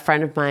 but a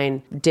friend of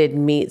mine did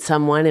meet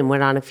someone and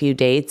went on a few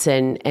dates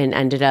and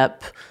ended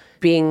up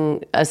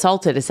being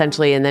assaulted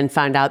essentially, and then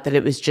found out that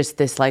it was just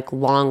this like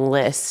long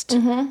list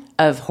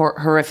of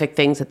horrific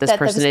things that this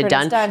person had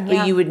done.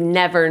 But you would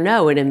never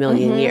know in a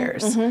million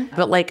years.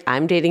 But like,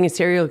 I'm dating a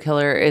serial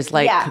killer is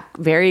like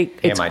very,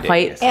 it's quite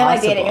possible. Am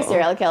I dating a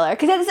serial killer?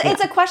 Because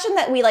it's a question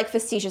that we like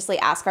facetiously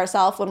ask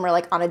ourselves when we're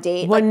like on a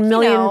date.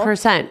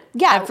 1,000,000%.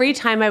 Yeah. Every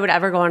time I would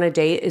ever go on a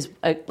date is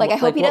I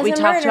hope he doesn't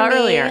murder me.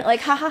 Earlier.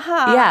 Like, ha ha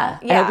ha.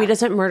 Yeah. I hope he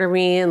doesn't murder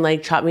me and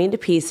like chop me into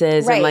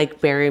pieces and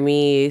like bury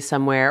me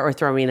somewhere or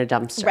throw me in a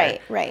dumpster.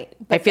 Right.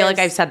 But I feel like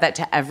I've said that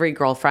to every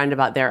girlfriend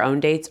about their own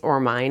dates or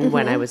mine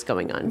when I was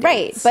going on dates.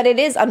 Right. But it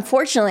is,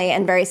 unfortunately,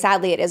 and very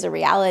sadly, it is a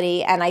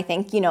reality. And I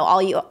think,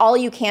 all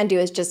you can do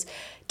is just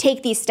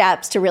take these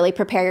steps to really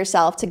prepare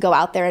yourself to go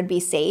out there and be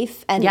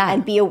safe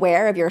and be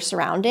aware of your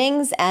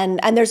surroundings. And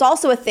there's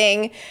also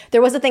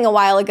there was a thing a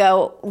while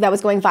ago that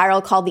was going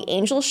viral called the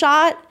angel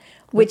shot.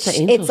 Which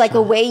it's like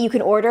a way you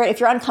can order it.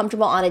 If you're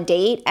uncomfortable on a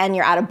date and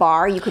you're at a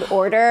bar, you could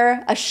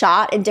order a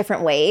shot in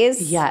different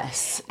ways.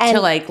 Yes. And to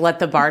like let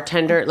the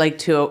bartender,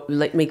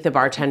 make the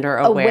bartender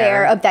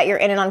aware of that you're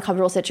in an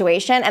uncomfortable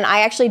situation. And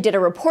I actually did a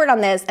report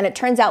on this, and it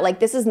turns out like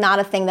this is not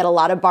a thing that a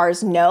lot of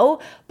bars know.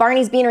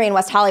 Barney's Beanery in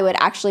West Hollywood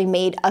actually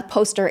made a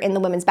poster in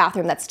the women's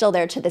bathroom that's still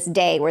there to this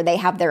day, where they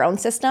have their own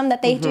system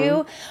that they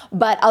do.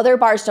 But other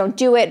bars don't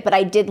do it. But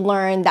I did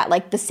learn that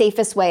like the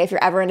safest way if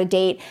you're ever in a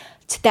date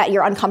that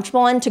you're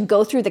uncomfortable in, to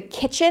go through the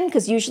kitchen,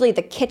 because usually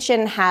the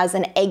kitchen has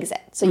an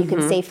exit, so you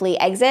can safely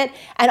exit,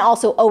 and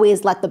also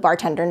always let the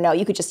bartender know.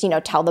 You could just,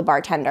 tell the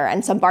bartender,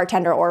 and some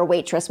bartender or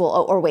waitress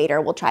or waiter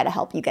will try to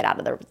help you get out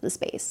of the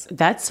space.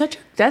 That's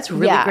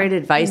really great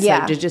advice,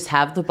 though, to just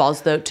have the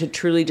balls, though, to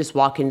truly just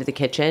walk into the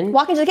kitchen.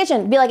 Walk into the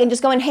kitchen, be like, and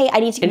just go in, hey,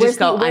 I need to, where's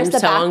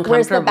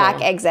the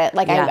back exit?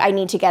 Like, I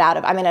need to get out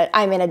of,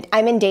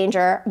 I'm in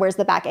danger. Where's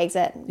the back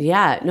exit?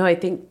 Yeah, no, I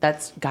think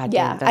that's,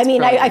 goddamn, that's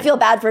I feel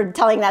bad for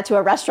telling that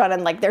to a restaurant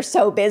and like they're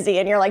so busy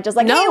and you're like just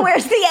like, hey,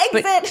 where's the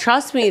exit? But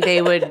trust me,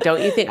 they would.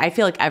 Don't you think? I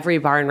feel like every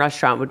bar and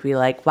restaurant would be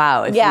like,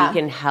 wow, if we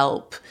can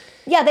help.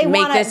 Yeah, they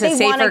make this a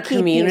safer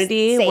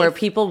community where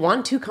people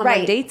want to come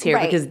on dates here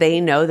because they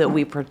know that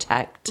we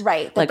protect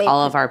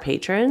all of our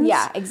patrons.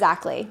 Yeah,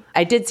 exactly.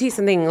 I did see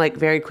something like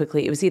very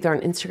quickly. It was either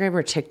on Instagram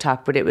or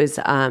TikTok, but it was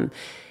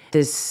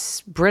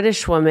this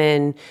British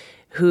woman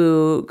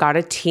who got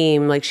a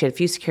team, like she had a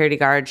few security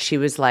guards. She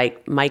was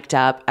like mic'd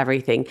up,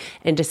 everything,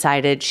 and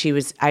decided she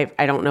was, I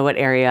don't know what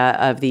area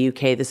of the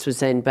UK this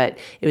was in, but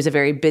it was a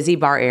very busy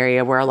bar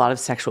area where a lot of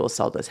sexual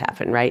assault does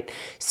happen, right?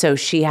 So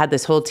she had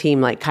this whole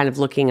team like kind of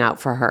looking out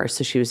for her.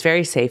 So she was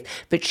very safe,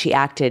 but she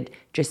acted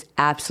just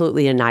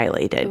absolutely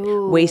annihilated,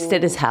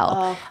 wasted as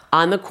hell.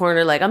 On the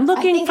corner, like, I'm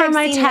looking for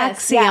my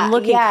taxi. I'm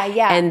looking.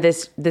 And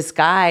this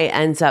guy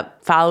ends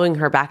up following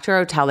her back to her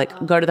hotel,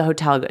 like, go to the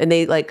hotel. And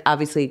they, like,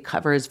 obviously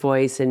cover his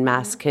voice and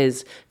mask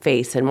his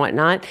face and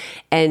whatnot.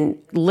 And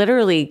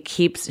literally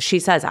she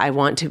says, I'm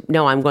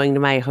going to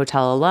my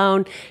hotel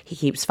alone. He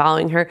keeps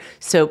following her.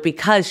 So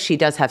because she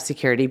does have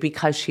security,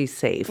 because she's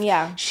safe,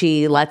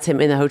 she lets him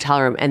in the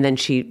hotel room. And then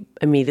she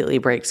immediately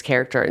breaks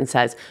character and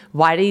says,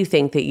 why do you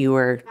think that you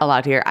were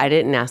allowed here? I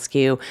didn't ask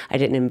you. I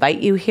didn't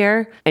invite you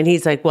here. And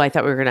he's like, well, I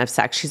thought we were going to have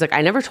sex. She's like,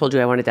 I never told you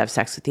I wanted to have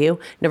sex with you.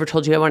 Never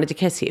told you I wanted to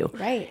kiss you.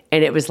 Right.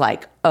 And it was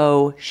like,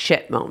 oh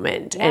shit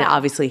moment. Yeah. And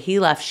obviously he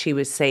left, she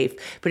was safe,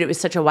 but it was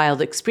such a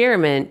wild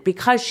experiment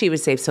because she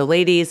was safe. So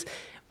ladies,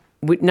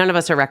 none of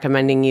us are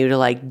recommending you to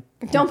like,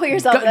 don't put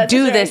yourself in that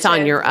do this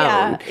on your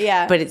own.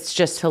 Yeah. But it's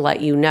just to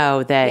let you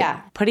know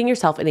that putting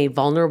yourself in a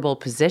vulnerable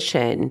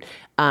position,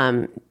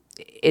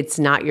 it's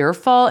not your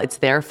fault, it's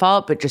their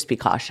fault, but just be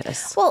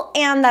cautious. Well,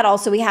 and that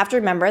also we have to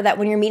remember that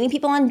when you're meeting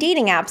people on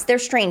dating apps, they're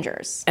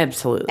strangers.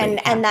 Absolutely.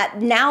 And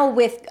that now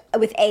with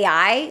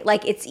AI,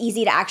 like it's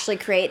easy to actually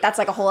create, that's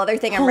like a whole other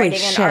thing. I wrote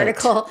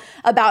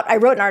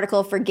an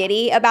article for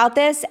Giddy about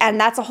this, and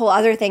that's a whole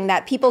other thing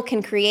that people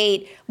can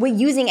create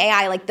using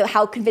AI, like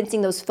how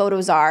convincing those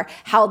photos are,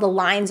 how the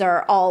lines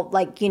are all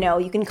like,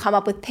 you can come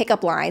up with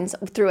pickup lines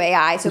through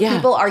AI. So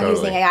people are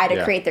using AI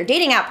to create their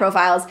dating app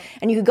profiles,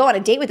 and you could go on a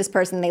date with this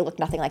person and they look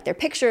nothing like their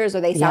pictures, or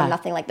they sound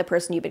nothing like the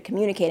person you've been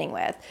communicating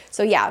with.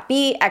 So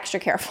be extra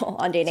careful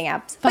on dating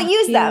apps, but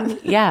use them.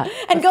 Yeah.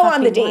 And go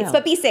on the dates,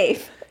 but be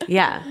safe.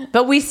 Yeah.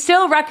 But we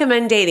still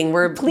recommend dating.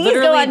 We're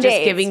literally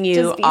just giving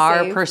you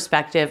our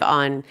perspective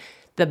on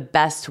the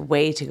best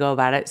way to go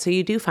about it. So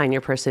you do find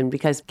your person,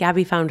 because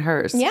Gabi found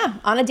hers. Yeah.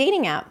 On a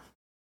dating app.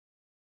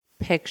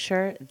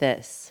 Picture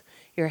this.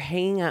 You're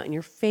hanging out in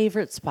your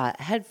favorite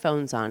spot,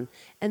 headphones on,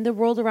 and the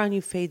world around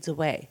you fades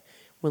away.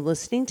 When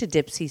listening to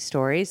Dipsea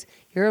stories,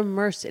 you're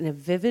immersed in a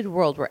vivid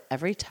world where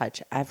every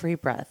touch, every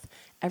breath,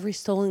 every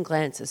stolen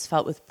glance is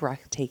felt with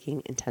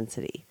breathtaking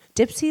intensity.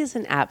 Dipsea is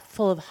an app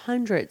full of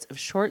hundreds of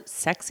short,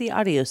 sexy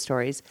audio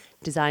stories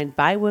designed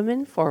by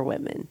women for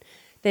women.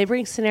 They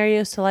bring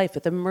scenarios to life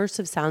with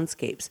immersive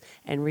soundscapes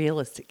and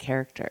realistic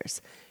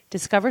characters.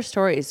 Discover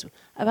stories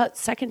about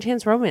second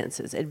chance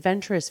romances,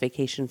 adventurous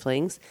vacation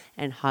flings,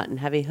 and hot and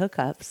heavy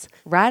hookups.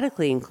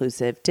 Radically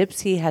inclusive,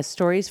 Dipsea has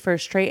stories for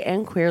straight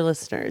and queer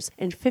listeners,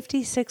 and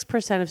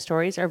 56% of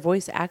stories are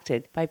voice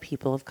acted by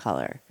people of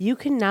color. You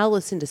can now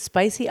listen to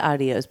spicy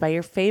audios by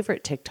your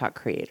favorite TikTok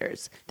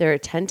creators. They're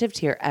attentive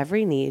to your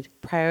every need,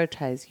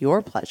 prioritize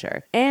your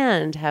pleasure,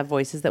 and have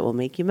voices that will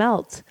make you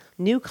melt.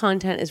 New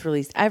content is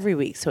released every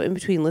week, so in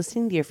between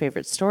listening to your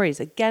favorite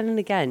stories again and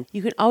again,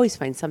 you can always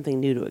find something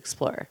new to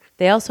explore.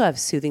 They also have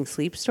soothing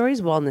sleep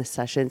stories, wellness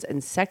sessions,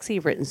 and sexy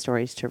written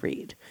stories to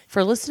read.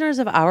 For listeners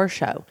of our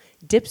show,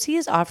 Dipsea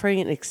is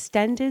offering an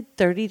extended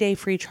 30-day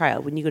free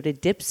trial when you go to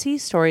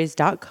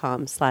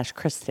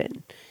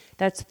dipseastories.com/Kristen.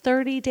 That's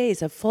 30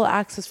 days of full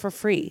access for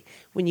free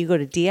when you go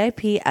to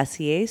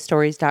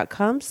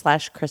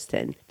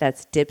dipseastories.com/Kristen.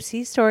 That's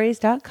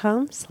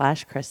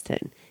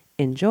dipseastories.com/Kristen.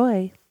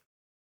 Enjoy.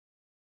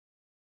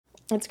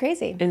 It's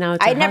crazy. And now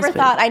it's I never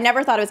thought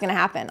it was going to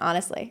happen,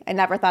 honestly. I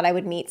never thought I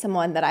would meet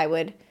someone that I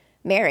would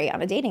marry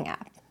on a dating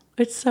app.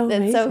 It's so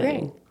amazing. It's so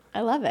great. I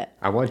love it.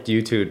 I want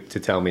you to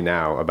tell me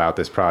now about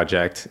this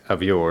project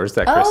of yours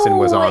that Kristen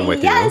was on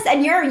with yes,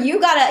 and you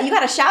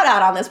got a shout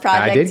out on this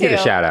project. I did too. get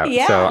a shout out.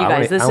 Yeah, so you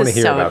guys, this is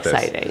hear so about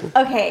exciting. This.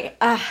 Okay,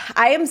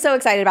 I am so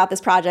excited about this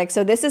project.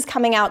 So this is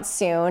coming out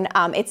soon.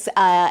 It's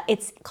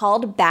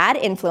called Bad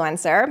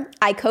Influencer.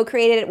 I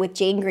co-created it with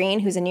Jane Green,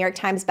 who's a New York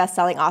Times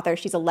bestselling author.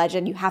 She's a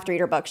legend. You have to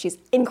read her book. She's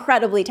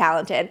incredibly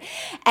talented,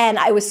 and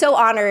I was so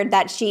honored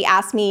that she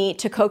asked me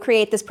to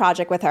co-create this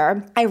project with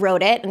her. I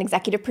wrote it and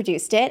executive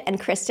produced it, and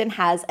Kristen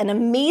has an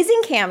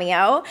amazing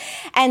cameo.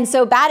 And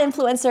so Bad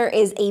Influencer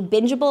is a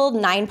bingeable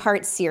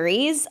 9-part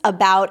series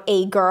about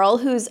a girl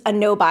who's a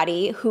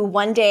nobody who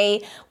one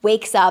day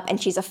wakes up and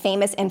she's a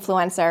famous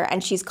influencer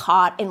and she's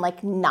caught in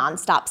like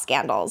nonstop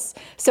scandals.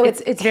 So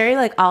it's very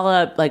like a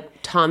la like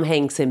Tom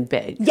Hanks in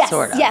Big,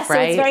 sort of, yes. right?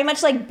 So it's very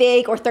much like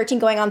Big or 13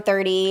 Going on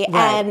 30.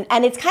 Right.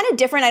 And it's kind of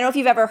different. I don't know if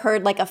you've ever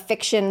heard like a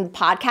fiction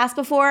podcast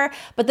before,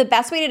 but the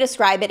best way to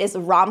describe it is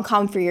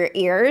rom-com for your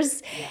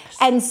ears. Yes.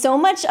 And so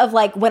much of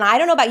like, I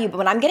don't know about you, but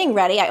when I'm getting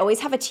ready, I always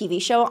have a TV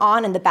show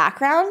on in the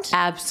background.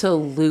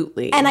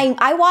 Absolutely. And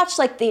I watched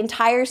like the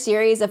entire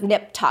series of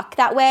Nip Tuck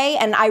that way,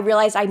 and I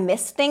realized I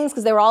missed things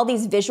because there were all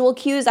these visual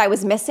cues I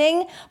was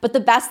missing. But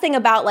the best thing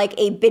about like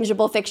a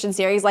bingeable fiction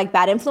series like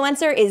Bad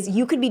Influencer is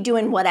you could be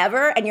doing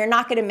whatever and you're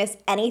not going to miss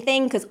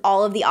anything because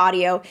all of the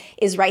audio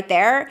is right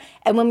there.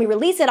 And when we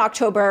release it on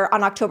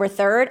October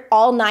 3rd,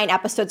 all 9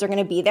 episodes are going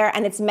to be there,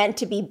 and it's meant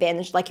to be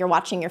binged like you're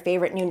watching your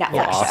favorite new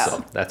Netflix show.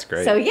 Awesome. That's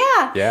great. So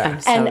yeah.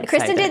 And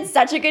Kristen did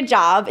such a good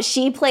job.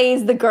 She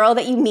plays the girl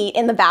that you meet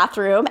in the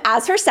bathroom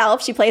as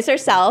herself. She plays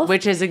herself.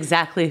 Which is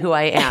exactly who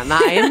I am.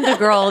 I am the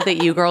girl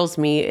that you girls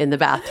meet in the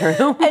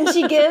bathroom. And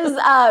she gives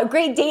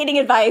great dating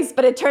advice,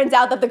 but it turns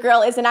out that the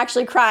girl isn't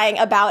actually crying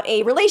about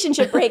a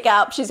relationship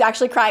breakup. She's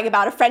actually crying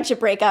about a friendship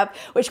breakup,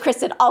 which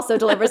Kristen also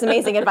delivers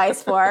amazing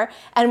advice for.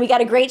 And we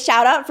got a great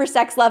shout out for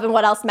Sex, Love, and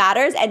What Else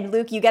Matters. And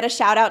Luke, you get a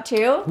shout out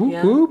too.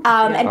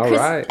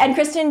 Yeah. And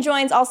Kristen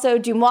joins also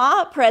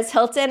Dumois, Perez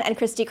Hilton, and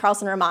Christy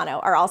Carlson Romano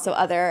are also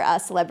other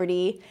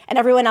celebrity, and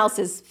everyone else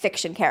is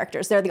fiction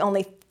characters. They're the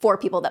only 4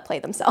 people that play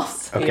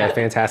themselves. Okay,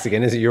 fantastic.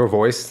 And is it your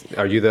voice?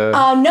 Are you the?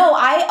 No,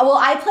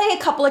 I play a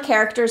couple of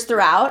characters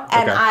throughout,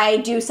 and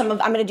I'm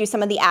going to do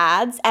some of the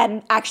ads.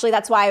 And actually,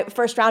 that's why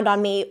First Round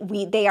on Me,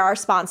 they are our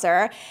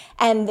sponsor,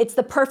 and it's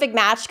the perfect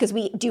match because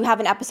we do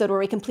have an episode where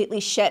we completely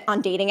shit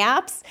on dating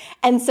apps,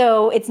 and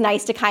so it's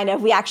nice to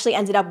we actually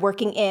ended up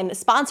working in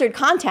sponsored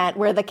content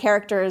where the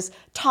characters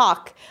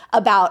talk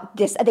about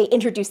this. They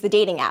introduce the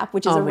dating app,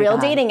 which is a real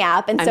dating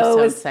app, and so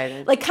it was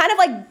excited. like kind of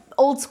like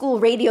old school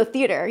radio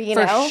theater, you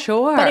know? For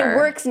sure. But it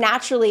works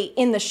naturally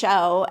in the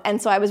show.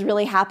 And so I was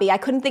really happy. I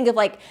couldn't think of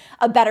like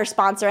a better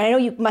sponsor. And I know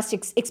you must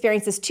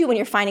experience this too when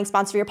you're finding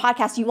sponsors for your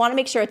podcast. You want to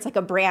make sure it's like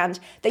a brand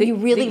that you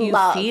really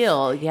love. And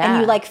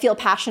you like feel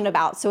passionate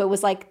about. So it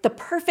was like the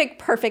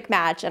perfect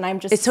match. And I'm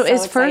just so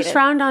is excited. First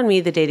Round on Me,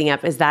 the dating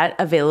app, is that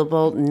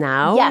available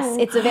now? Yes,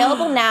 it's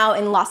available now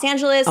in Los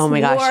Angeles, New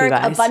York,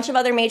 a bunch of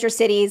other major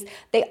cities.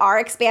 They are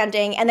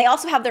expanding, and they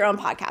also have their own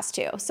podcast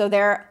too. So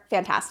they're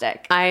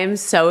fantastic. I am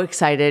so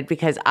excited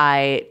because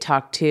I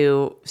talk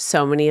to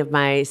so many of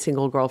my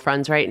single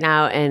girlfriends right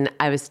now. And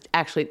I was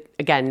actually,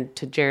 again,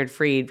 to Jared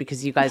Freed,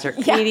 because you guys are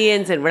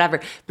comedians and whatever,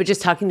 but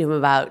just talking to him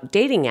about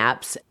dating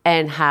apps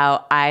and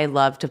how I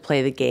love to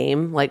play the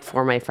game, like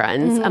for my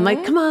friends. I'm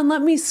like, come on,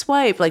 let me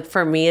swipe. Like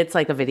for me, it's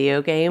like a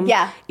video game.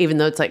 Yeah. Even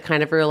though it's like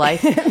kind of real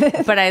life.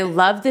 But I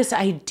love this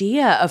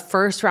idea of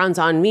First Rounds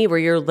on Me where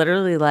you're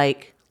literally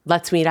like,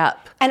 let's meet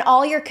up. And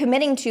all you're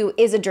committing to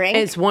is a drink.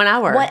 It's 1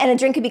 hour. And a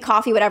drink could be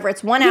coffee, whatever.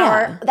 It's 1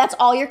 hour. That's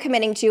all you're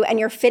committing to. And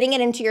you're fitting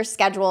it into your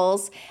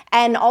schedules.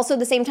 And also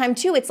at the same time,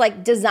 too, it's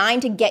like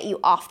designed to get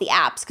you off the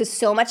apps. Because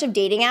so much of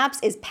dating apps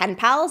is pen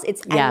pals.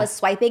 It's endless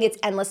swiping. It's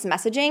endless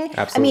messaging.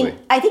 Absolutely. I mean,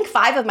 I think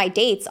 5 of my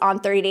dates on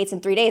 30 Dates in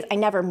 3 Days, I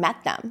never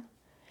met them.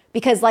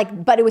 Because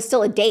but it was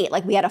still a date.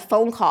 Like we had a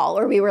phone call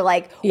or we were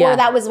like, or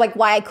that was like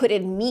why I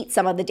couldn't meet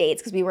some of the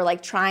dates. Because we were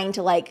like trying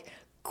to like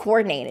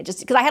coordinated, just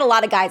because I had a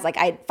lot of guys, like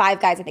I had 5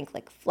 guys, I think,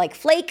 like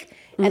flake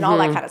and all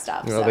that kind of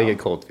stuff. Well, so. they get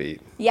cold feet.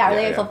 Yeah,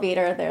 they get cold feet,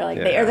 or they're like,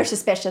 or they're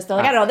suspicious. They're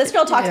like, I don't know, this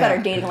girl talks about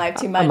her dating life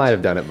too much. I might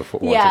have done it before,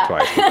 once or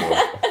twice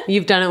before.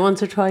 You've done it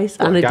once or twice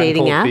on a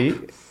dating app?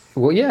 Feet.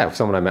 Well, yeah,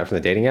 someone I met from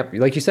the dating app.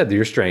 Like you said,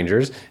 you're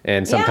strangers,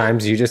 and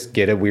sometimes you just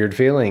get a weird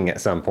feeling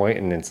at some point,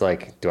 and it's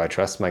like, do I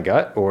trust my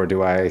gut, or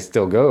do I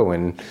still go?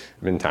 And there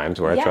have been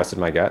times where I trusted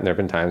my gut, and there have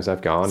been times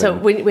I've gone. So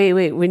wait,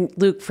 when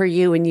Luke, for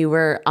you, when you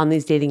were on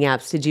these dating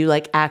apps, did you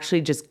like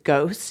actually just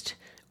ghost?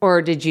 Or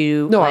did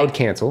you? No, I would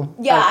cancel.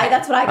 Yeah,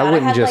 that's what I got. I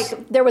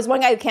had there was one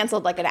guy who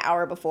canceled like an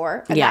hour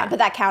before. And but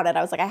that counted.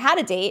 I was like, I had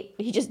a date.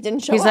 He just didn't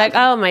show up. He's like,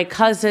 oh, my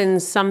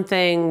cousin's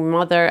something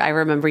mother. I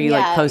remember you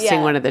like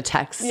posting one of the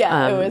texts.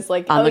 Yeah, it was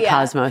like on the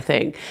Cosmo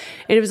thing,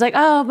 and it was like,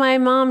 oh, my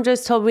mom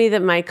just told me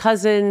that my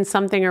cousin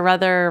something or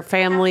other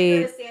family.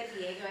 I have to go to San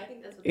Diego. I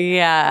think that's what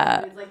yeah.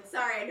 He was like,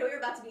 sorry, I know you're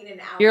about to be in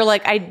an hour. You're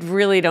like, I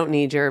really don't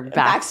need your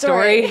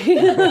backstory.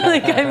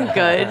 Like, I'm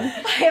good.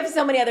 I have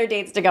so many other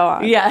dates to go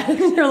on. Yeah.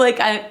 You're like,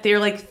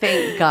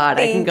 thank God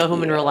I can go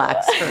home and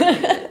relax for a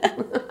minute.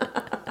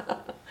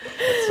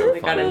 That's so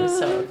funny. God, I'm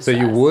so obsessed. So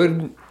you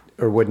would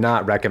or would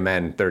not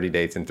recommend 30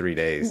 dates in 3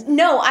 days?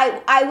 No,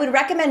 I would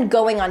recommend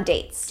going on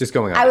dates. Just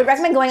going on I would dates.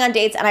 recommend going on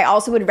dates, and I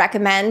also would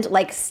recommend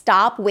like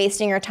stop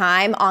wasting your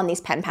time on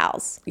these pen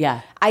pals.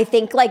 Yeah. I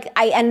think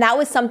and that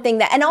was something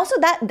that, and also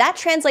that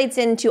translates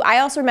into, I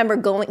also remember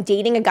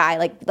dating a guy,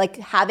 like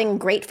having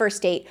great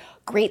first date,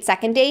 great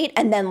second date,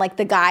 and then like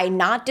the guy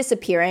not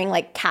disappearing,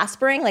 like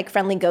Caspering, like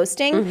friendly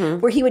ghosting,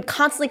 where he would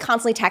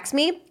constantly text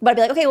me, but I'd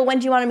be like, okay, well, when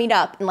do you want to meet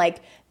up? And like,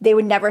 they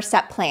would never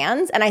set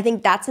plans. And I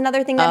think that's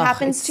another thing that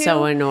happens too.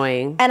 So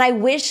annoying. And I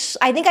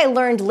think I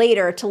learned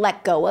later to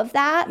let go of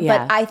that. Yeah.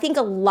 But I think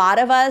a lot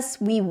of us,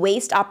 we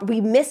miss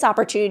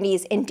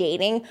opportunities in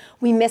dating.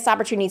 We miss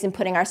opportunities in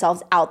putting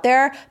ourselves out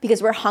there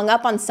because we're hung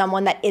up on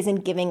someone that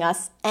isn't giving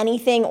us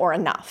anything or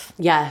enough.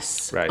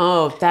 Yes. Right.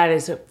 Oh, that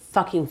is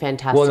fucking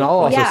fantastic. Well, and I'll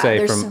also say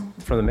there's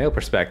from the male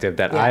perspective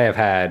that I have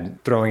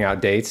had throwing out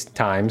dates,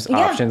 times,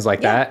 options like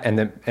that,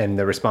 and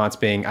the response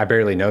being, I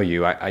barely know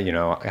you. I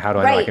how do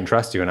I know I can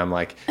trust you? And I'm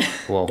like,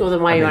 well,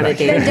 then why are you on a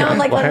date? Then don't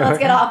let's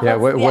get off. Yeah,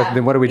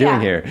 then what are we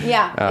doing here?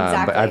 Yeah,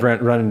 exactly. But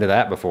I've run into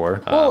that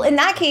before. Well, in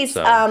that case,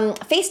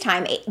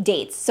 FaceTime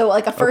dates. So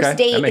like a first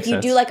date, if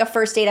you do like a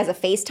first date as a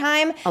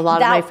FaceTime. A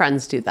lot of my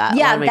friends do that.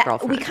 Yeah, a lot of my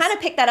girlfriends. We kind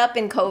of picked that up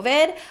in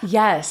COVID.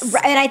 Yes.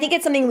 And I think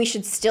it's something we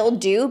should still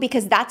do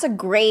because that's a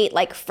great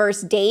like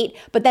first date,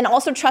 but then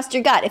also trust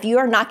your gut. If you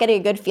are not getting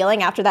a good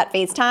feeling after that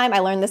FaceTime, I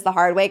learned this the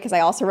hard way because I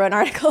also wrote an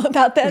article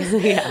about this.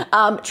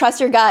 Trust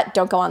your gut,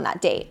 don't go on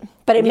that date.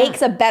 But it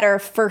makes a better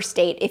first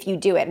date if you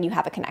do it and you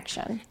have a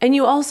connection. And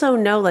you also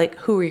know like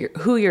who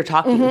you're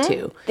talking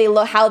to.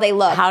 How they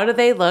look. How do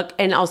they look?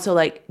 And also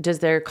like, does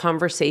their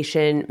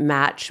conversation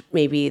match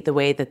maybe the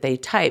way that they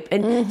type?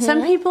 And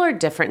some people are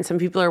different. Some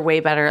people are way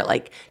better at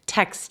like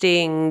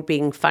texting,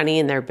 being funny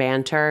in their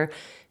banter,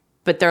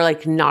 but they're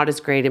like not as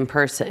great in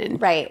person.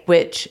 Right.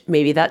 Which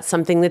maybe that's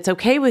something that's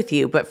okay with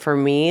you. But for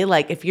me,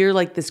 like if you're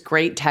like this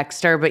great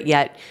texter, but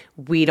yet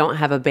we don't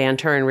have a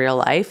banter in real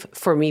life,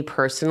 for me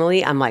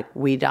personally, I'm like,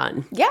 we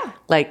done. Yeah.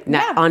 Like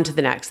on to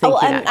the next.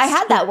 Thank you, next. I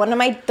had that. One of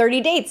my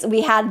 30 dates,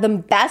 we had the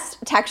best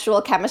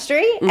textual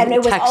chemistry. And it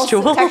was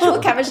also textual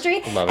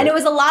chemistry. And it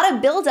was a lot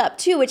of buildup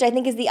too, which I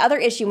think is the other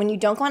issue. When you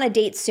don't go on a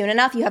date soon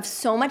enough, you have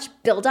so much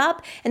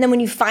buildup. And then when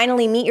you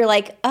finally meet, you're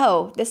like,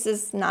 oh, this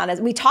is not as,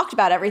 we talked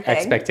about everything.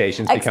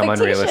 Expectations become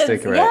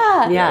unrealistic.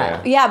 Right?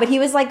 Yeah, but he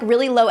was like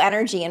really low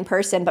energy in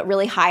person, but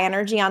really high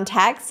energy on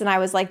text. And I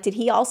was like, did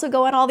he also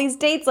go on all these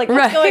dates? Like,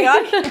 what's going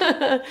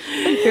on?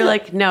 You're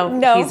like, no,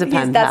 he's a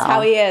pen pal. That's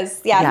how he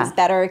is. Yeah, he's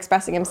better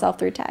expressing himself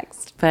through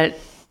text. But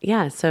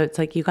yeah, so it's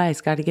like you guys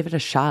got to give it a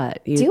shot.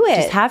 You do it.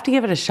 Just have to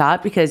give it a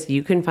shot because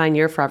you can find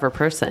your forever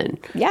person.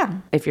 Yeah.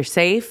 If you're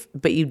safe,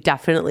 but you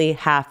definitely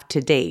have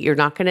to date. You're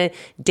not going to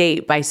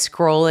date by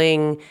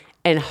scrolling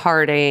and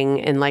hearting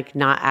and like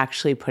not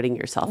actually putting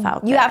yourself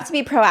out there. You have to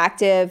be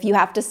proactive. You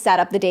have to set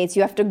up the dates.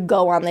 You have to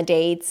go on the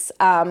dates.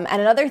 And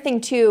another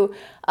thing too,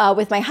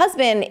 with my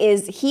husband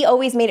is he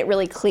always made it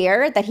really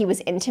clear that he was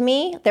into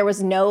me. There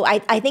was no,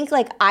 I think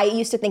like I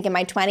used to think in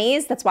my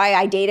 20s, that's why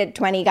I dated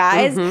 20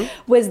 guys,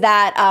 was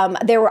that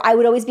I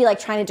would always be like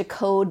trying to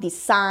decode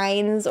these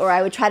signs, or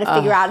I would try to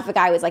figure out if a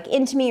guy was like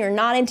into me or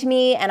not into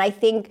me. And I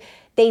think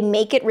they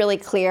make it really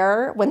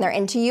clear when they're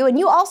into you, and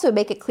you also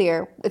make it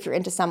clear if you're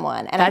into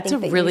someone. And that's I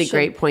think a really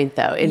great point,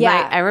 though.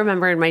 I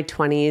remember in my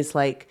 20s,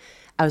 like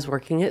I was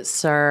working at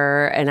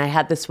SUR, and I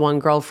had this one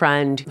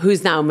girlfriend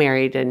who's now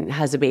married and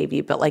has a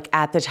baby. But like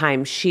at the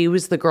time, she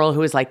was the girl who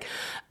was like,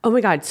 oh my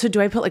God, so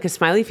do I put like a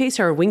smiley face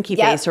or a winky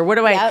face, or what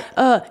do I,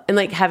 and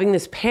like having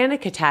this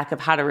panic attack of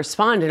how to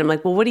respond. And I'm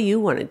like, well, what do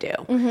you want to do?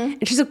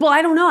 And she's like, well,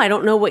 I don't know. I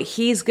don't know what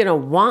he's going to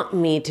want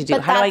me to do.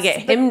 How do I get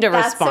him to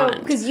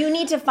respond? Because you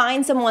need to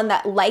find someone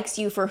that likes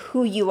you for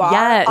who you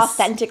are,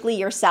 authentically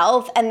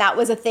yourself. And that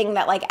was a thing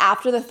that like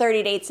after the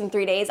 30 dates in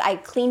 3 days, I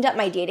cleaned up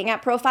my dating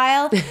app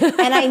profile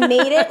and I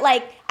made it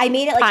like, I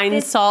made it like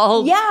Pine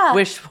Sol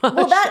wish wash.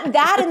 Well,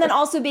 that and then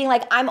also being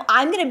like, I'm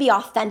going to be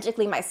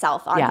authentically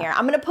myself on here.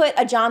 I'm going to put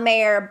a John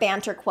Mayer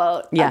banter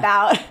quote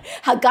about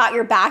how got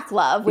your back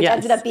love, which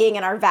ended up being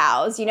in our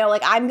vows. You know,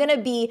 like I'm going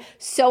to be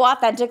so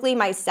authentically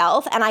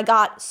myself, and I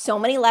got so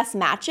many less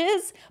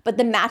matches, but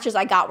the matches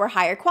I got were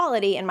higher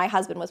quality, and my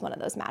husband was one of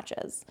those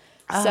matches.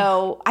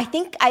 So I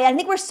think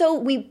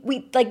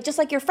we like, just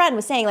like your friend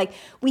was saying, like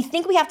we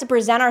think we have to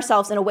present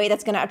ourselves in a way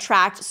that's going to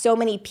attract so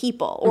many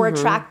people or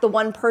attract the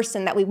one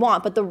person that we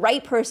want, but the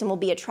right person will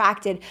be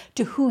attracted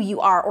to who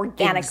you are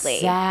organically.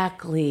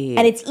 Exactly.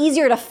 And it's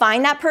easier to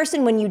find that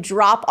person when you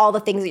drop all the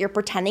things that you're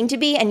pretending to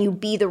be and you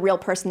be the real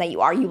person that you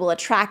are. You will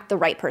attract the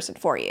right person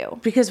for you.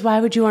 Because why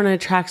would you want to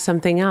attract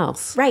something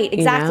else? Right,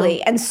 exactly. You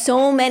know? And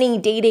so many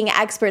dating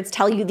experts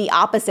tell you the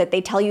opposite. They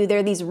tell you there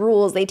are these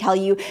rules. They tell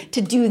you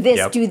to do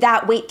this, do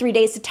that, wait 3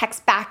 days to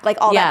text back, like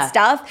all that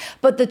stuff.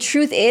 But the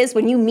truth is,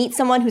 when you meet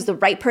someone who's the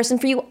right person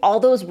for you,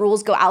 all those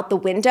rules go out the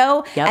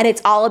window. And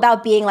it's all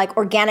about being like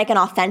organic and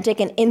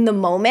authentic and in the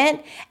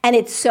moment. And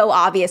it's so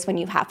obvious when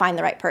you find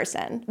the right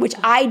person, which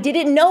I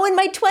didn't know in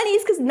my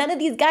 20s because none of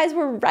these guys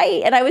were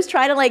right. And I was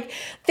trying to like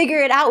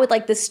figure it out with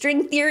like the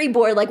string theory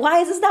board. Like, why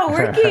is this not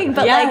working?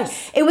 But like,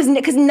 it was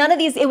because none of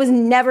these, it was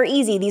never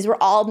easy. These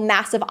were all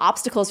massive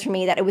obstacles for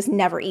me that it was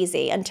never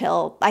easy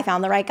until I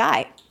found the right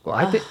guy. Well,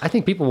 I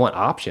think people want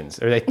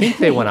options, or they think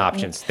they want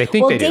options. They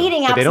think they do,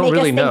 dating apps but they don't make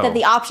really us know. think that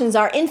the options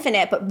are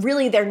infinite, but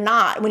really they're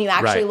not. When you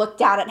actually look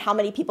down at how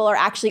many people are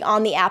actually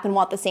on the app and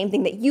want the same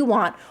thing that you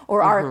want,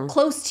 or are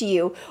close to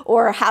you,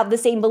 or have the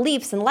same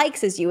beliefs and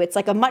likes as you, it's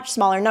like a much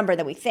smaller number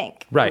than we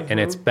think. Right, and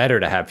it's better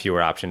to have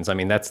fewer options. I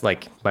mean, that's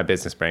like my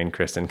business brain.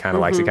 Kristen kind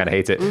of likes it, kind of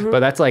hates it, but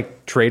that's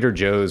like Trader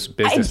Joe's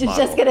business model. I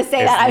was just gonna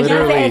say that. I was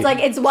gonna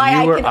say it's why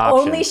I can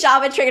only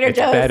shop at Trader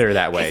Joe's. It's better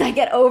that way. Because I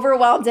get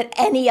overwhelmed at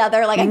any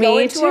other. Like I go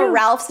into a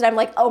Ralph's and I'm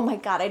like, oh my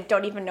God, I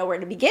don't even know where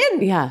to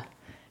begin. Yeah.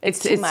 It's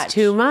too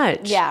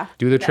much. Yeah.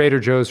 Do the Trader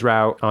Joe's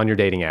route on your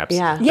dating apps.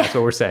 Yeah. That's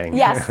what we're saying.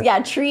 Yes.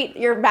 Yeah. Treat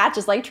your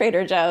matches like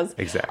Trader Joe's.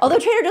 Exactly. Although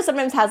Trader Joe's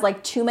sometimes has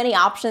like too many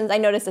options. I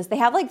noticed this. They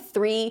have like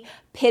 3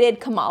 pitted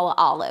Kamala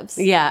olives.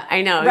 Yeah,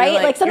 I know.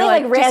 Right? Like something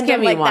like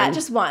random like one. that.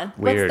 Just one.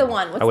 Weird. What's the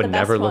one? What's I would the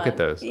best never look one? at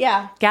those.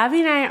 Yeah.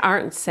 Gabby and I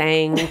aren't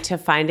saying to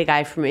find a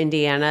guy from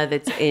Indiana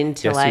that's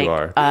into Yes, you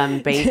are.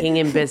 Banking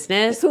and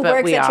business. Who but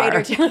works we at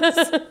are. Trader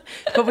Joe's.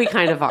 But we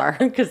kind of are,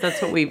 because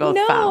that's what we both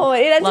found. No,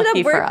 it ended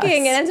Lucky up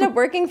working. It ended up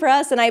working for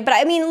us. But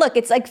I mean, look,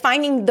 it's like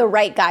finding the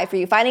right guy for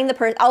you. Finding the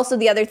person. Also,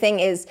 the other thing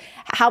is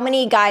how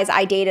many guys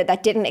I dated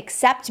that didn't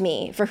accept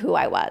me for who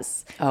I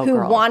was, who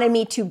wanted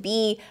me to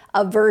be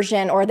a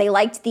version, or they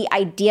liked the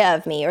idea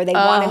of me, or they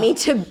wanted me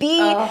to be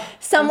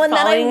someone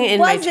that I wasn't.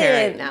 My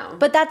chair right now.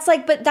 But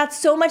that's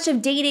so much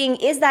of dating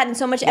is that, and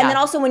so much. And then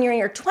also when you're in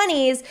your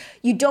 20s,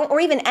 you don't, or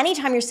even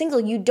anytime you're single,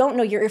 you don't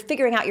know, you're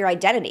figuring out your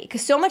identity.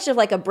 Because so much of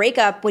like a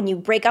breakup, when you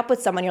break up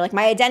with someone, you're like,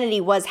 my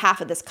identity was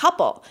half of this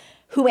couple.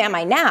 Who am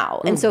I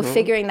now? And so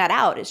figuring that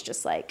out is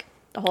just like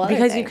a whole other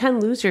because thing. you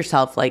can lose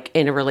yourself like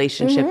in a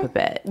relationship a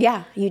bit.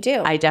 Yeah, you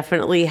do. I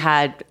definitely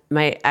had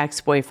my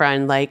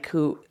ex-boyfriend, like,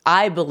 who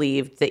I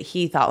believed that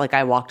he thought like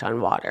I walked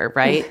on water,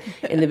 right?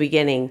 In the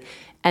beginning.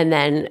 And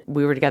then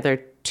we were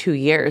together 2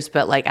 years,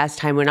 but like as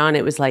time went on,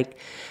 it was like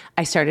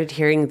I started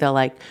hearing the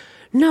like,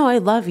 no, I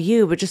love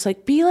you, but just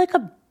like be like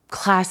a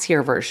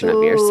classier version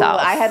of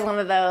yourself. I had one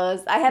of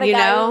those. I had a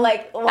guy who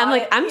like wanted, I'm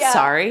like, I'm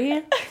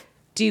sorry.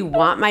 Do you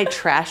want my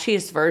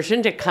trashiest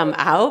version to come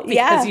out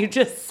because you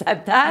just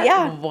said that?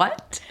 Yeah.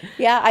 What?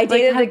 Yeah, I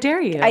dated. How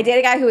dare you? I dated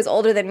a guy who was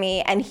older than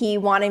me, and he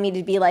wanted me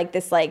to be like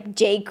this like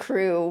J.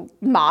 Crew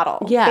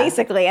model,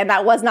 basically. And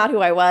that was not who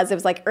I was. It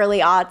was like early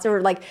aughts,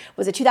 or like,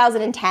 was it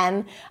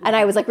 2010? And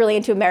I was like really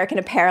into American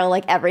Apparel,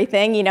 like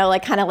everything, you know,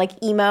 like kind of like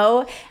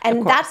emo.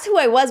 And that's who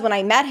I was when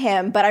I met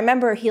him. But I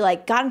remember he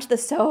like got into the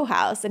Soho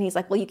House, and he's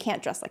like, well, you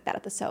can't dress like that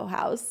at the Soho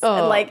House.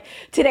 And like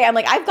today, I'm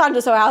like, I've gone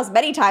to Soho House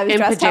many times,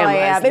 dressed how I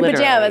am. In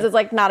pajamas. It's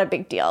like not a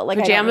big deal. Like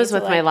pajamas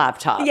with my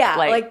laptop. Yeah,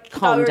 like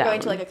calm we were down.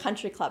 going to like a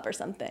country club or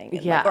something.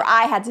 And Yeah. or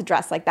I had to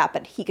dress like that,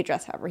 but he could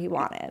dress however he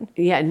wanted.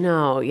 Yeah,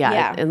 no,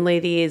 yeah. And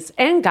ladies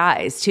and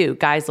guys too,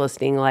 guys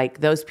listening, like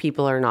those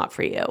people are not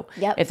for you.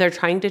 Yep. If they're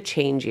trying to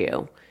change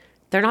you,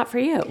 they're not for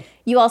you.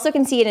 You also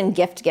can see it in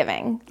gift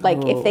giving.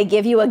 Like if they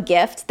give you a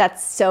gift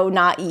that's so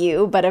not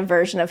you, but a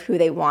version of who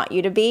they want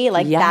you to be,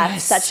 like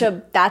that's such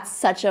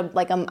a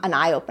like an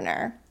eye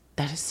opener.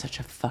 That is such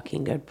a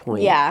fucking good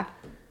point. Yeah.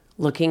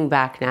 Looking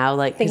back now,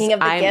 like thinking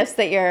of the gifts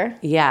that you're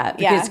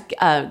because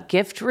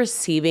gift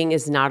receiving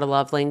is not a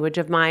love language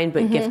of mine,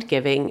 but gift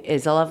giving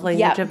is a love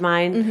language of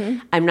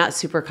mine. I'm not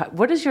super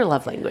what is your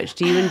love language?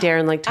 Do you and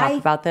Darren like talk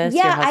about this?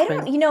 Yeah, I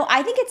don't,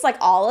 I think it's like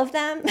all of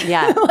them.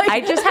 Yeah. Like,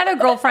 I just had a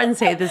girlfriend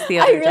say this the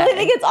other day. I really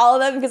think it's all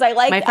of them, because I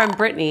like my friend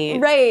Brittany.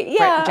 Right,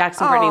 yeah.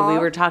 Jackson Brittany, we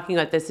were talking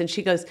about this, and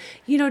she goes,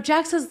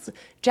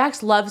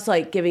 Jax loves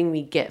like giving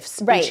me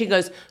gifts. Right. And she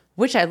goes,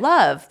 which I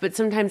love, but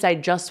sometimes I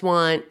just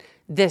want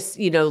this,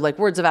 like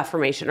words of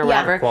affirmation or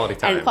whatever. Quality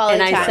time.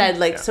 And I said,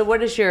 like, so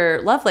what is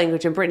your love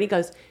language? And Brittany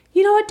goes,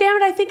 you know what, damn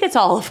it, I think it's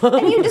all of them.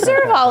 And you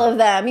deserve all of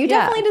them. You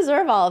definitely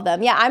deserve all of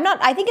them. Yeah,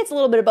 I think it's a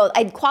little bit of both.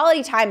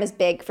 Quality time is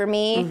big for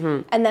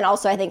me. And then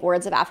also I think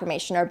words of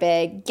affirmation are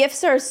big.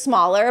 Gifts are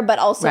smaller, but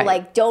also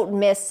like don't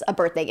miss a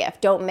birthday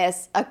gift. Don't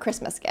miss a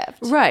Christmas gift.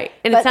 Right.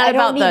 And it's not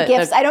about the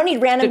gifts. I don't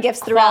need random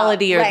gifts throughout.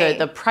 Quality or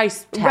the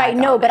price tag. Right,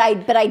 no, but I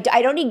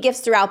don't need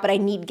gifts throughout, but I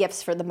need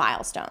gifts for the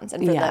milestones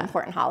and for the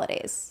important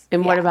holidays.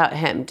 And what about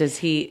him? Does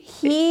he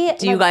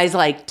do you guys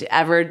like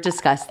ever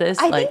discuss this?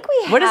 I think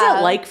we have. What is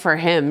it like for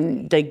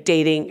him, like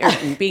dating or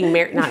being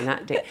married?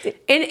 Not dating.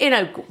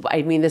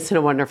 I mean this in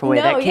a wonderful way.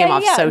 That came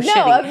off so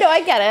shitty. No,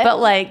 I get it. But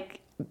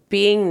like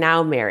being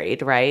now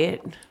married,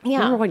 right? Yeah.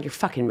 Number one, you're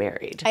fucking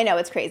married. I know,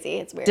 it's crazy.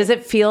 It's weird. Does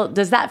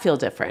that feel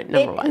different?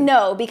 Number one.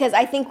 No, because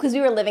I think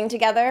we were living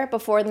together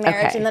before the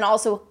marriage, and then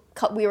also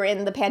we were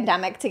in the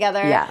pandemic together.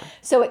 Yeah.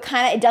 So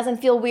it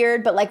doesn't feel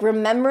weird, but like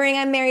remembering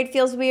I'm married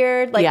feels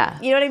weird. Like,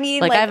 you know what I mean?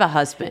 Like I have a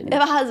husband. I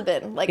have a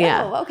husband. Like,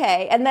 oh,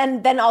 okay. And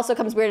then also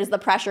comes weird is the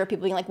pressure of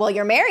people being like, well,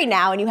 you're married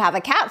now and you have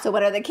a cat. So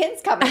when are the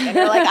kids coming? And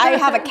you're like, I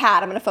have a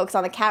cat. I'm going to focus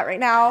on the cat right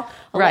now.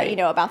 I'll let you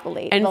know about the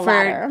later. And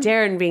for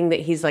Darren being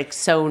that he's like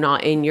so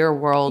not in your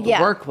world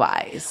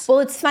work-wise. Well,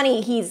 it's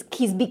funny. He's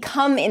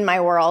become in my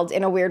world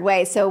in a weird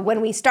way. So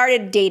when we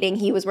started dating,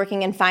 he was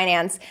working in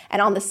finance,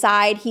 and on the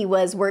side he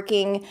was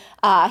working.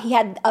 He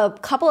had a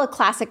couple of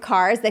classic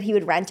cars that he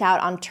would rent out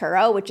on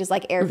Turo, which is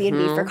like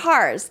Airbnb for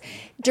cars.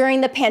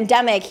 During the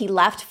pandemic, he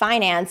left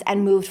finance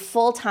and moved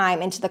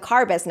full-time into the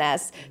car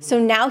business. So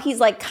now he's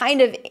like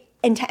kind of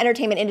into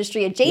entertainment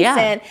industry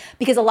adjacent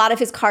because a lot of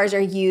his cars are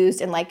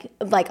used in like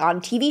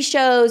on TV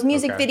shows,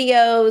 music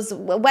videos,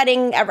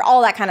 wedding,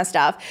 all that kind of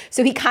stuff.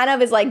 So he kind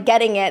of is like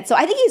getting it. So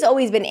I think he's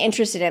always been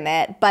interested in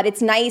it, but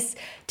it's nice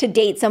to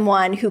date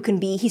someone who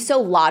he's so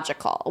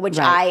logical, which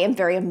I am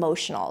very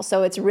emotional.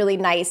 So it's really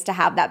nice to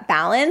have that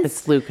balance.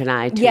 It's Luke and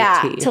I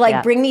too. To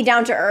like bring me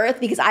down to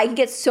earth because I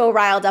get so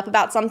riled up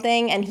about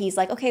something and he's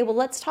like, okay, well,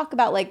 let's talk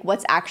about like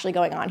what's actually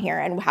going on here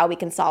and how we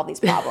can solve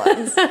these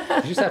problems.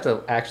 You just have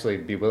to actually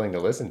be willing to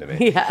listen to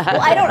me. Yeah.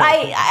 Well, I don't.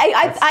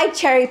 I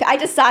cherry pick. I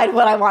decide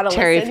what I want to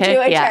listen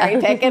to. I cherry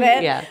pick in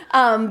it.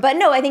 But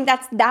no, I think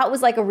that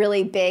was like a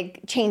really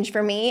big change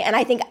for me. And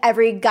I think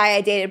every guy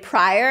I dated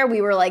prior,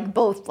 we were like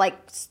both like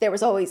there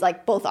was always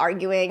like both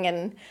arguing.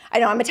 And I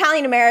know I'm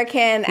Italian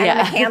American and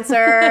I'm a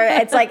Cancer.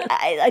 It's like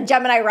a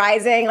Gemini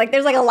rising. Like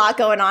there's like a lot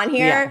going on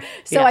here.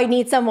 So I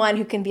need someone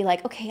who can be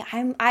like, okay,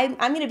 I'm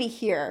going to be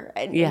here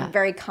and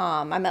very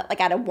calm. I'm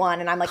at a 1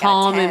 and I'm like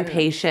calm at a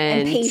 10.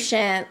 And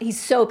patient. He's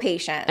so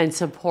patient and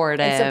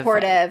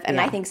supportive. And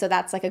I think so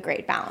that's like a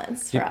great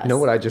balance for us. You know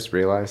what I just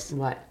realized?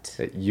 What?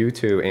 That you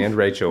two and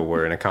Rachel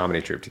were in a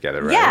comedy troupe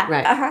together, right? Yeah.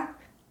 Right. Uh-huh.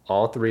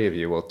 All three of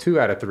you, well,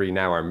 2 out of 3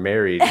 now are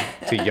married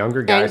to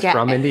younger guys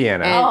from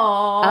Indiana.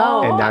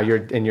 And now you're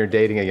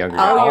dating a younger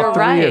guy. All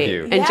three of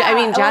you. And I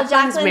mean,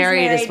 Jacqueline's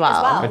married as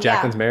well.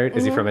 Jacqueline's married?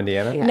 Is he from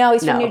Indiana? Yeah. No,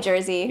 he's from New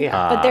Jersey.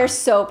 Yeah. But they're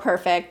so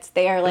perfect.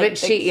 They are like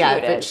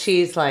but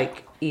she's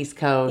like East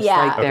Coast. Yeah.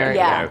 Like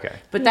they're, Okay.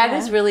 But that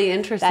is really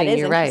interesting. That is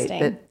You're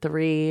interesting. right. That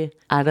 3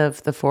 out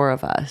of the 4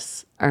 of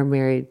us are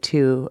married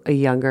to a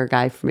younger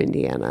guy from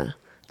Indiana.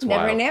 It's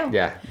Never wild. knew.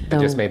 Yeah, I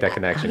just made that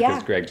connection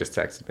because Greg just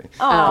texted me.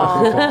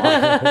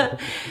 Oh,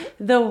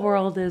 The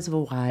world is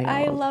wild.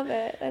 I love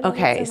it.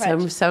 Okay, so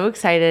I'm so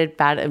excited.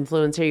 Bad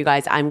Influencer, you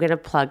guys. I'm going to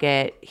plug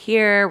it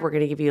here. We're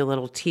going to give you a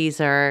little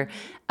teaser.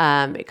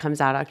 It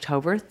comes out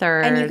October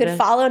 3rd. And you could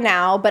follow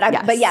now, but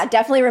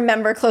definitely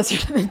remember closer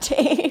to the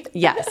date.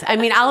 Yes. I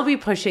mean, I'll be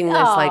pushing this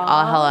like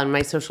all hell on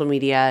my social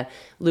media.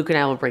 Luke and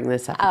I will bring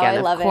this up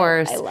again, of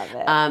course. I love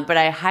it. But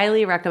I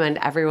highly recommend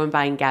everyone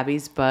buying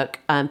Gabi's book.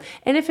 And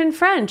if in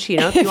French,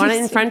 if you want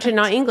it in French and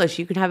not English,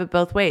 you can have it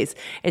both ways.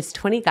 It's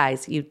 20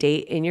 guys you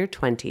date in your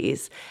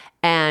 20s.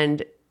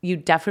 And you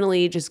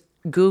definitely just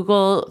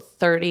Google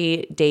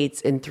 30 dates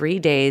in 3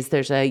 days.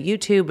 There's a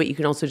YouTube, but you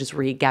can also just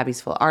read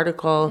Gabi's full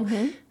article.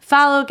 Mm-hmm.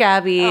 Follow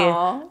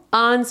Gabi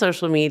on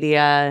social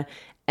media.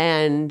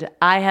 And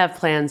I have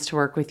plans to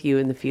work with you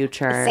in the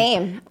future.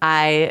 Same.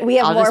 We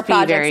have more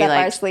projects up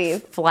our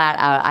sleeve. Flat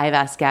out, I've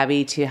asked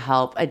Gabi to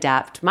help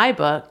adapt my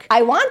book.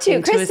 I want to,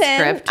 into Kristen. A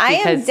script I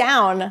am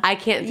down. I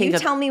can't think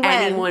of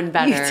anyone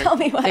better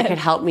that could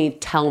help me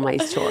tell my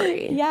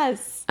story.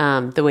 Yes.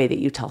 The way that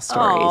you tell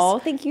stories. Oh,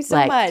 thank you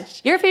so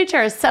much. Your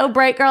future is so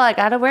bright, girl. I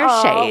gotta wear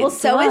shades. Well,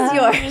 so is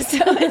yours.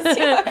 So is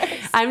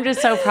yours. I'm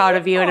just so proud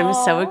of you, and I'm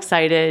so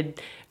excited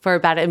for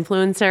Bad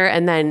Influencer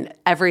and then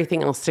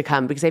everything else to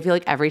come, because I feel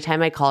like every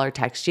time I call or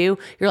text you,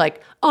 you're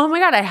like, oh my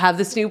God, I have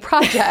this new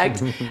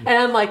project. And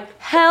I'm like,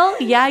 hell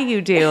yeah,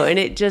 you do. And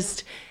it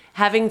just,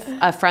 having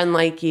a friend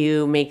like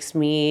you makes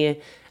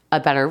me a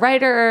better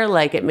writer.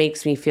 Like, it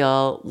makes me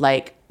feel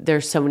like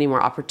there's so many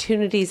more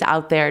opportunities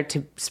out there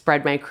to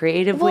spread my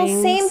creative wings.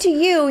 Well, same to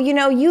you.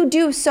 You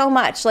do so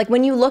much. Like,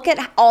 when you look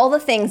at all the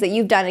things that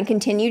you've done and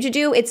continue to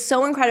do, it's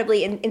so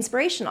incredibly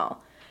inspirational.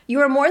 you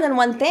were more than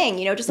one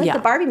thing, just like the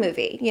Barbie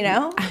movie,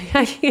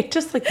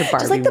 Just like the Barbie movie.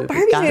 Just like the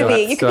Barbie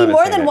movie. You could be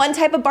more than one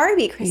type of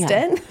Barbie,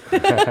 Kristen.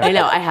 Yeah. I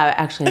know. I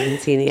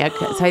haven't seen it yet.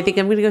 So I think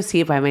I'm going to go see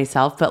it by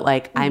myself, but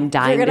I'm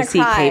dying to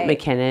see Kate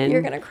McKinnon.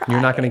 You're going to cry.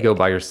 You're not going to go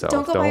by yourself.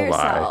 Don't go by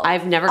yourself.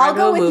 I've never gone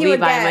to a movie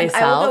by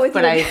myself,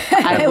 but I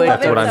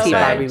would go to see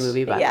Barbie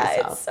movie by myself.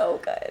 Yeah, it's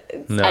so good.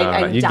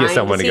 You'd get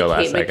someone to go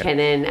last second. Kate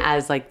McKinnon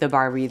as the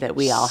Barbie that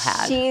we all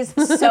had. She's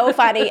so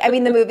funny. I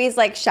mean, the movie's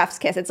like chef's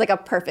kiss. It's like a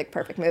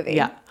perfect movie.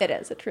 Yeah. It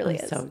is. It truly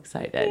is. So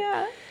excited.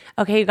 Yeah.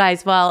 Okay, you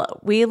guys. Well,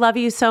 we love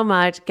you so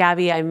much.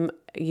 Gabi, I'm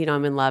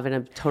in love and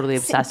I'm totally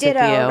obsessed with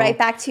you. Right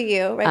back to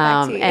you.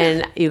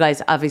 And you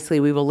guys, obviously,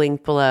 we will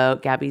link below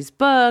Gabi's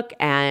book,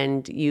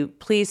 and you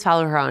please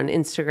follow her on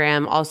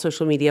Instagram, all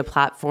social media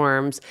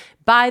platforms.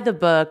 Buy the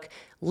book.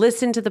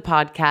 Listen to the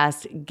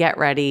podcast. Get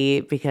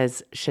ready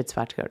because shit's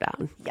about to go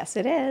down. Yes,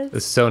 it is.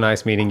 It's so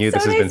nice meeting you.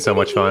 This has been so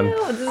much fun.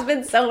 This has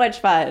been so much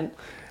fun.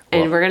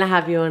 And we're going to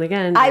have you on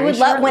again. I would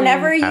love,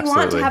 whenever you Absolutely.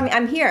 want to have me,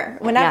 I'm here.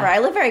 Whenever. I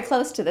live very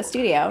close to the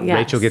studio. Yes.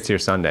 Rachel gets here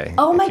Sunday.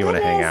 Oh my if you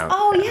goodness. want to hang out.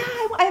 Oh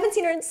yeah. I haven't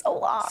seen her in so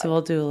long. So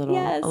we'll do a little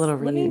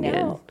reunion. Let me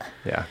know.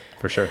 Yeah,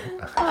 for sure.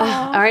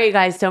 All right, you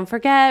guys, don't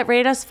forget,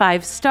 rate us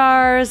 5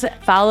 stars.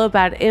 Follow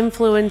Bad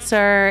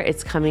Influencer.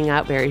 It's coming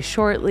out very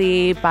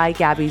shortly. Buy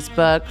Gabi's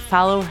book.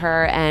 Follow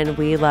her, and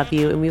we love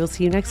you, and we will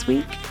see you next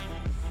week.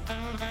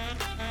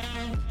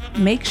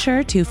 Make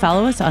sure to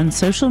follow us on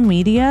social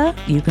media.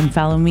 You can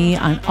follow me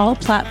on all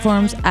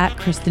platforms at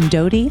Kristen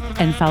Doty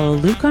and follow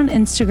Luke on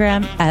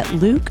Instagram at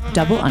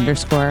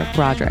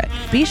Luke_Broderick.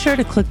 Be sure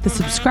to click the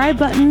subscribe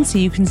button so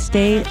you can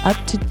stay up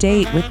to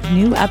date with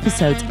new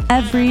episodes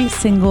every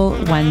single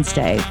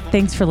Wednesday.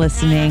 Thanks for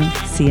listening.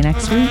 See you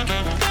next week.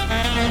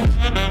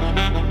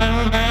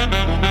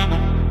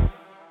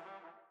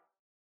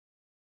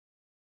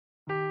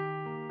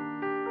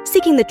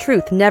 Seeking the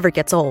truth never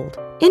gets old.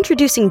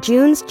 Introducing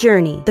June's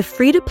Journey, the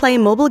free-to-play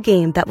mobile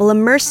game that will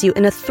immerse you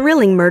in a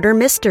thrilling murder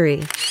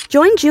mystery.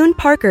 Join June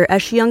Parker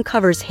as she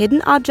uncovers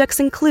hidden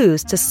objects and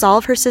clues to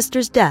solve her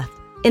sister's death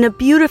in a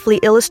beautifully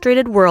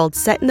illustrated world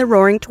set in the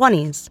Roaring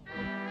 20s.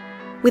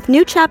 With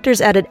new chapters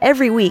added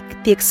every week,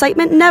 the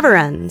excitement never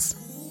ends.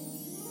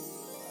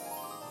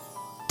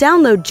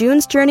 Download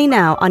June's Journey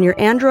now on your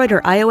Android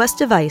or iOS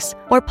device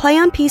or play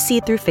on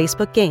PC through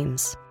Facebook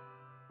Games.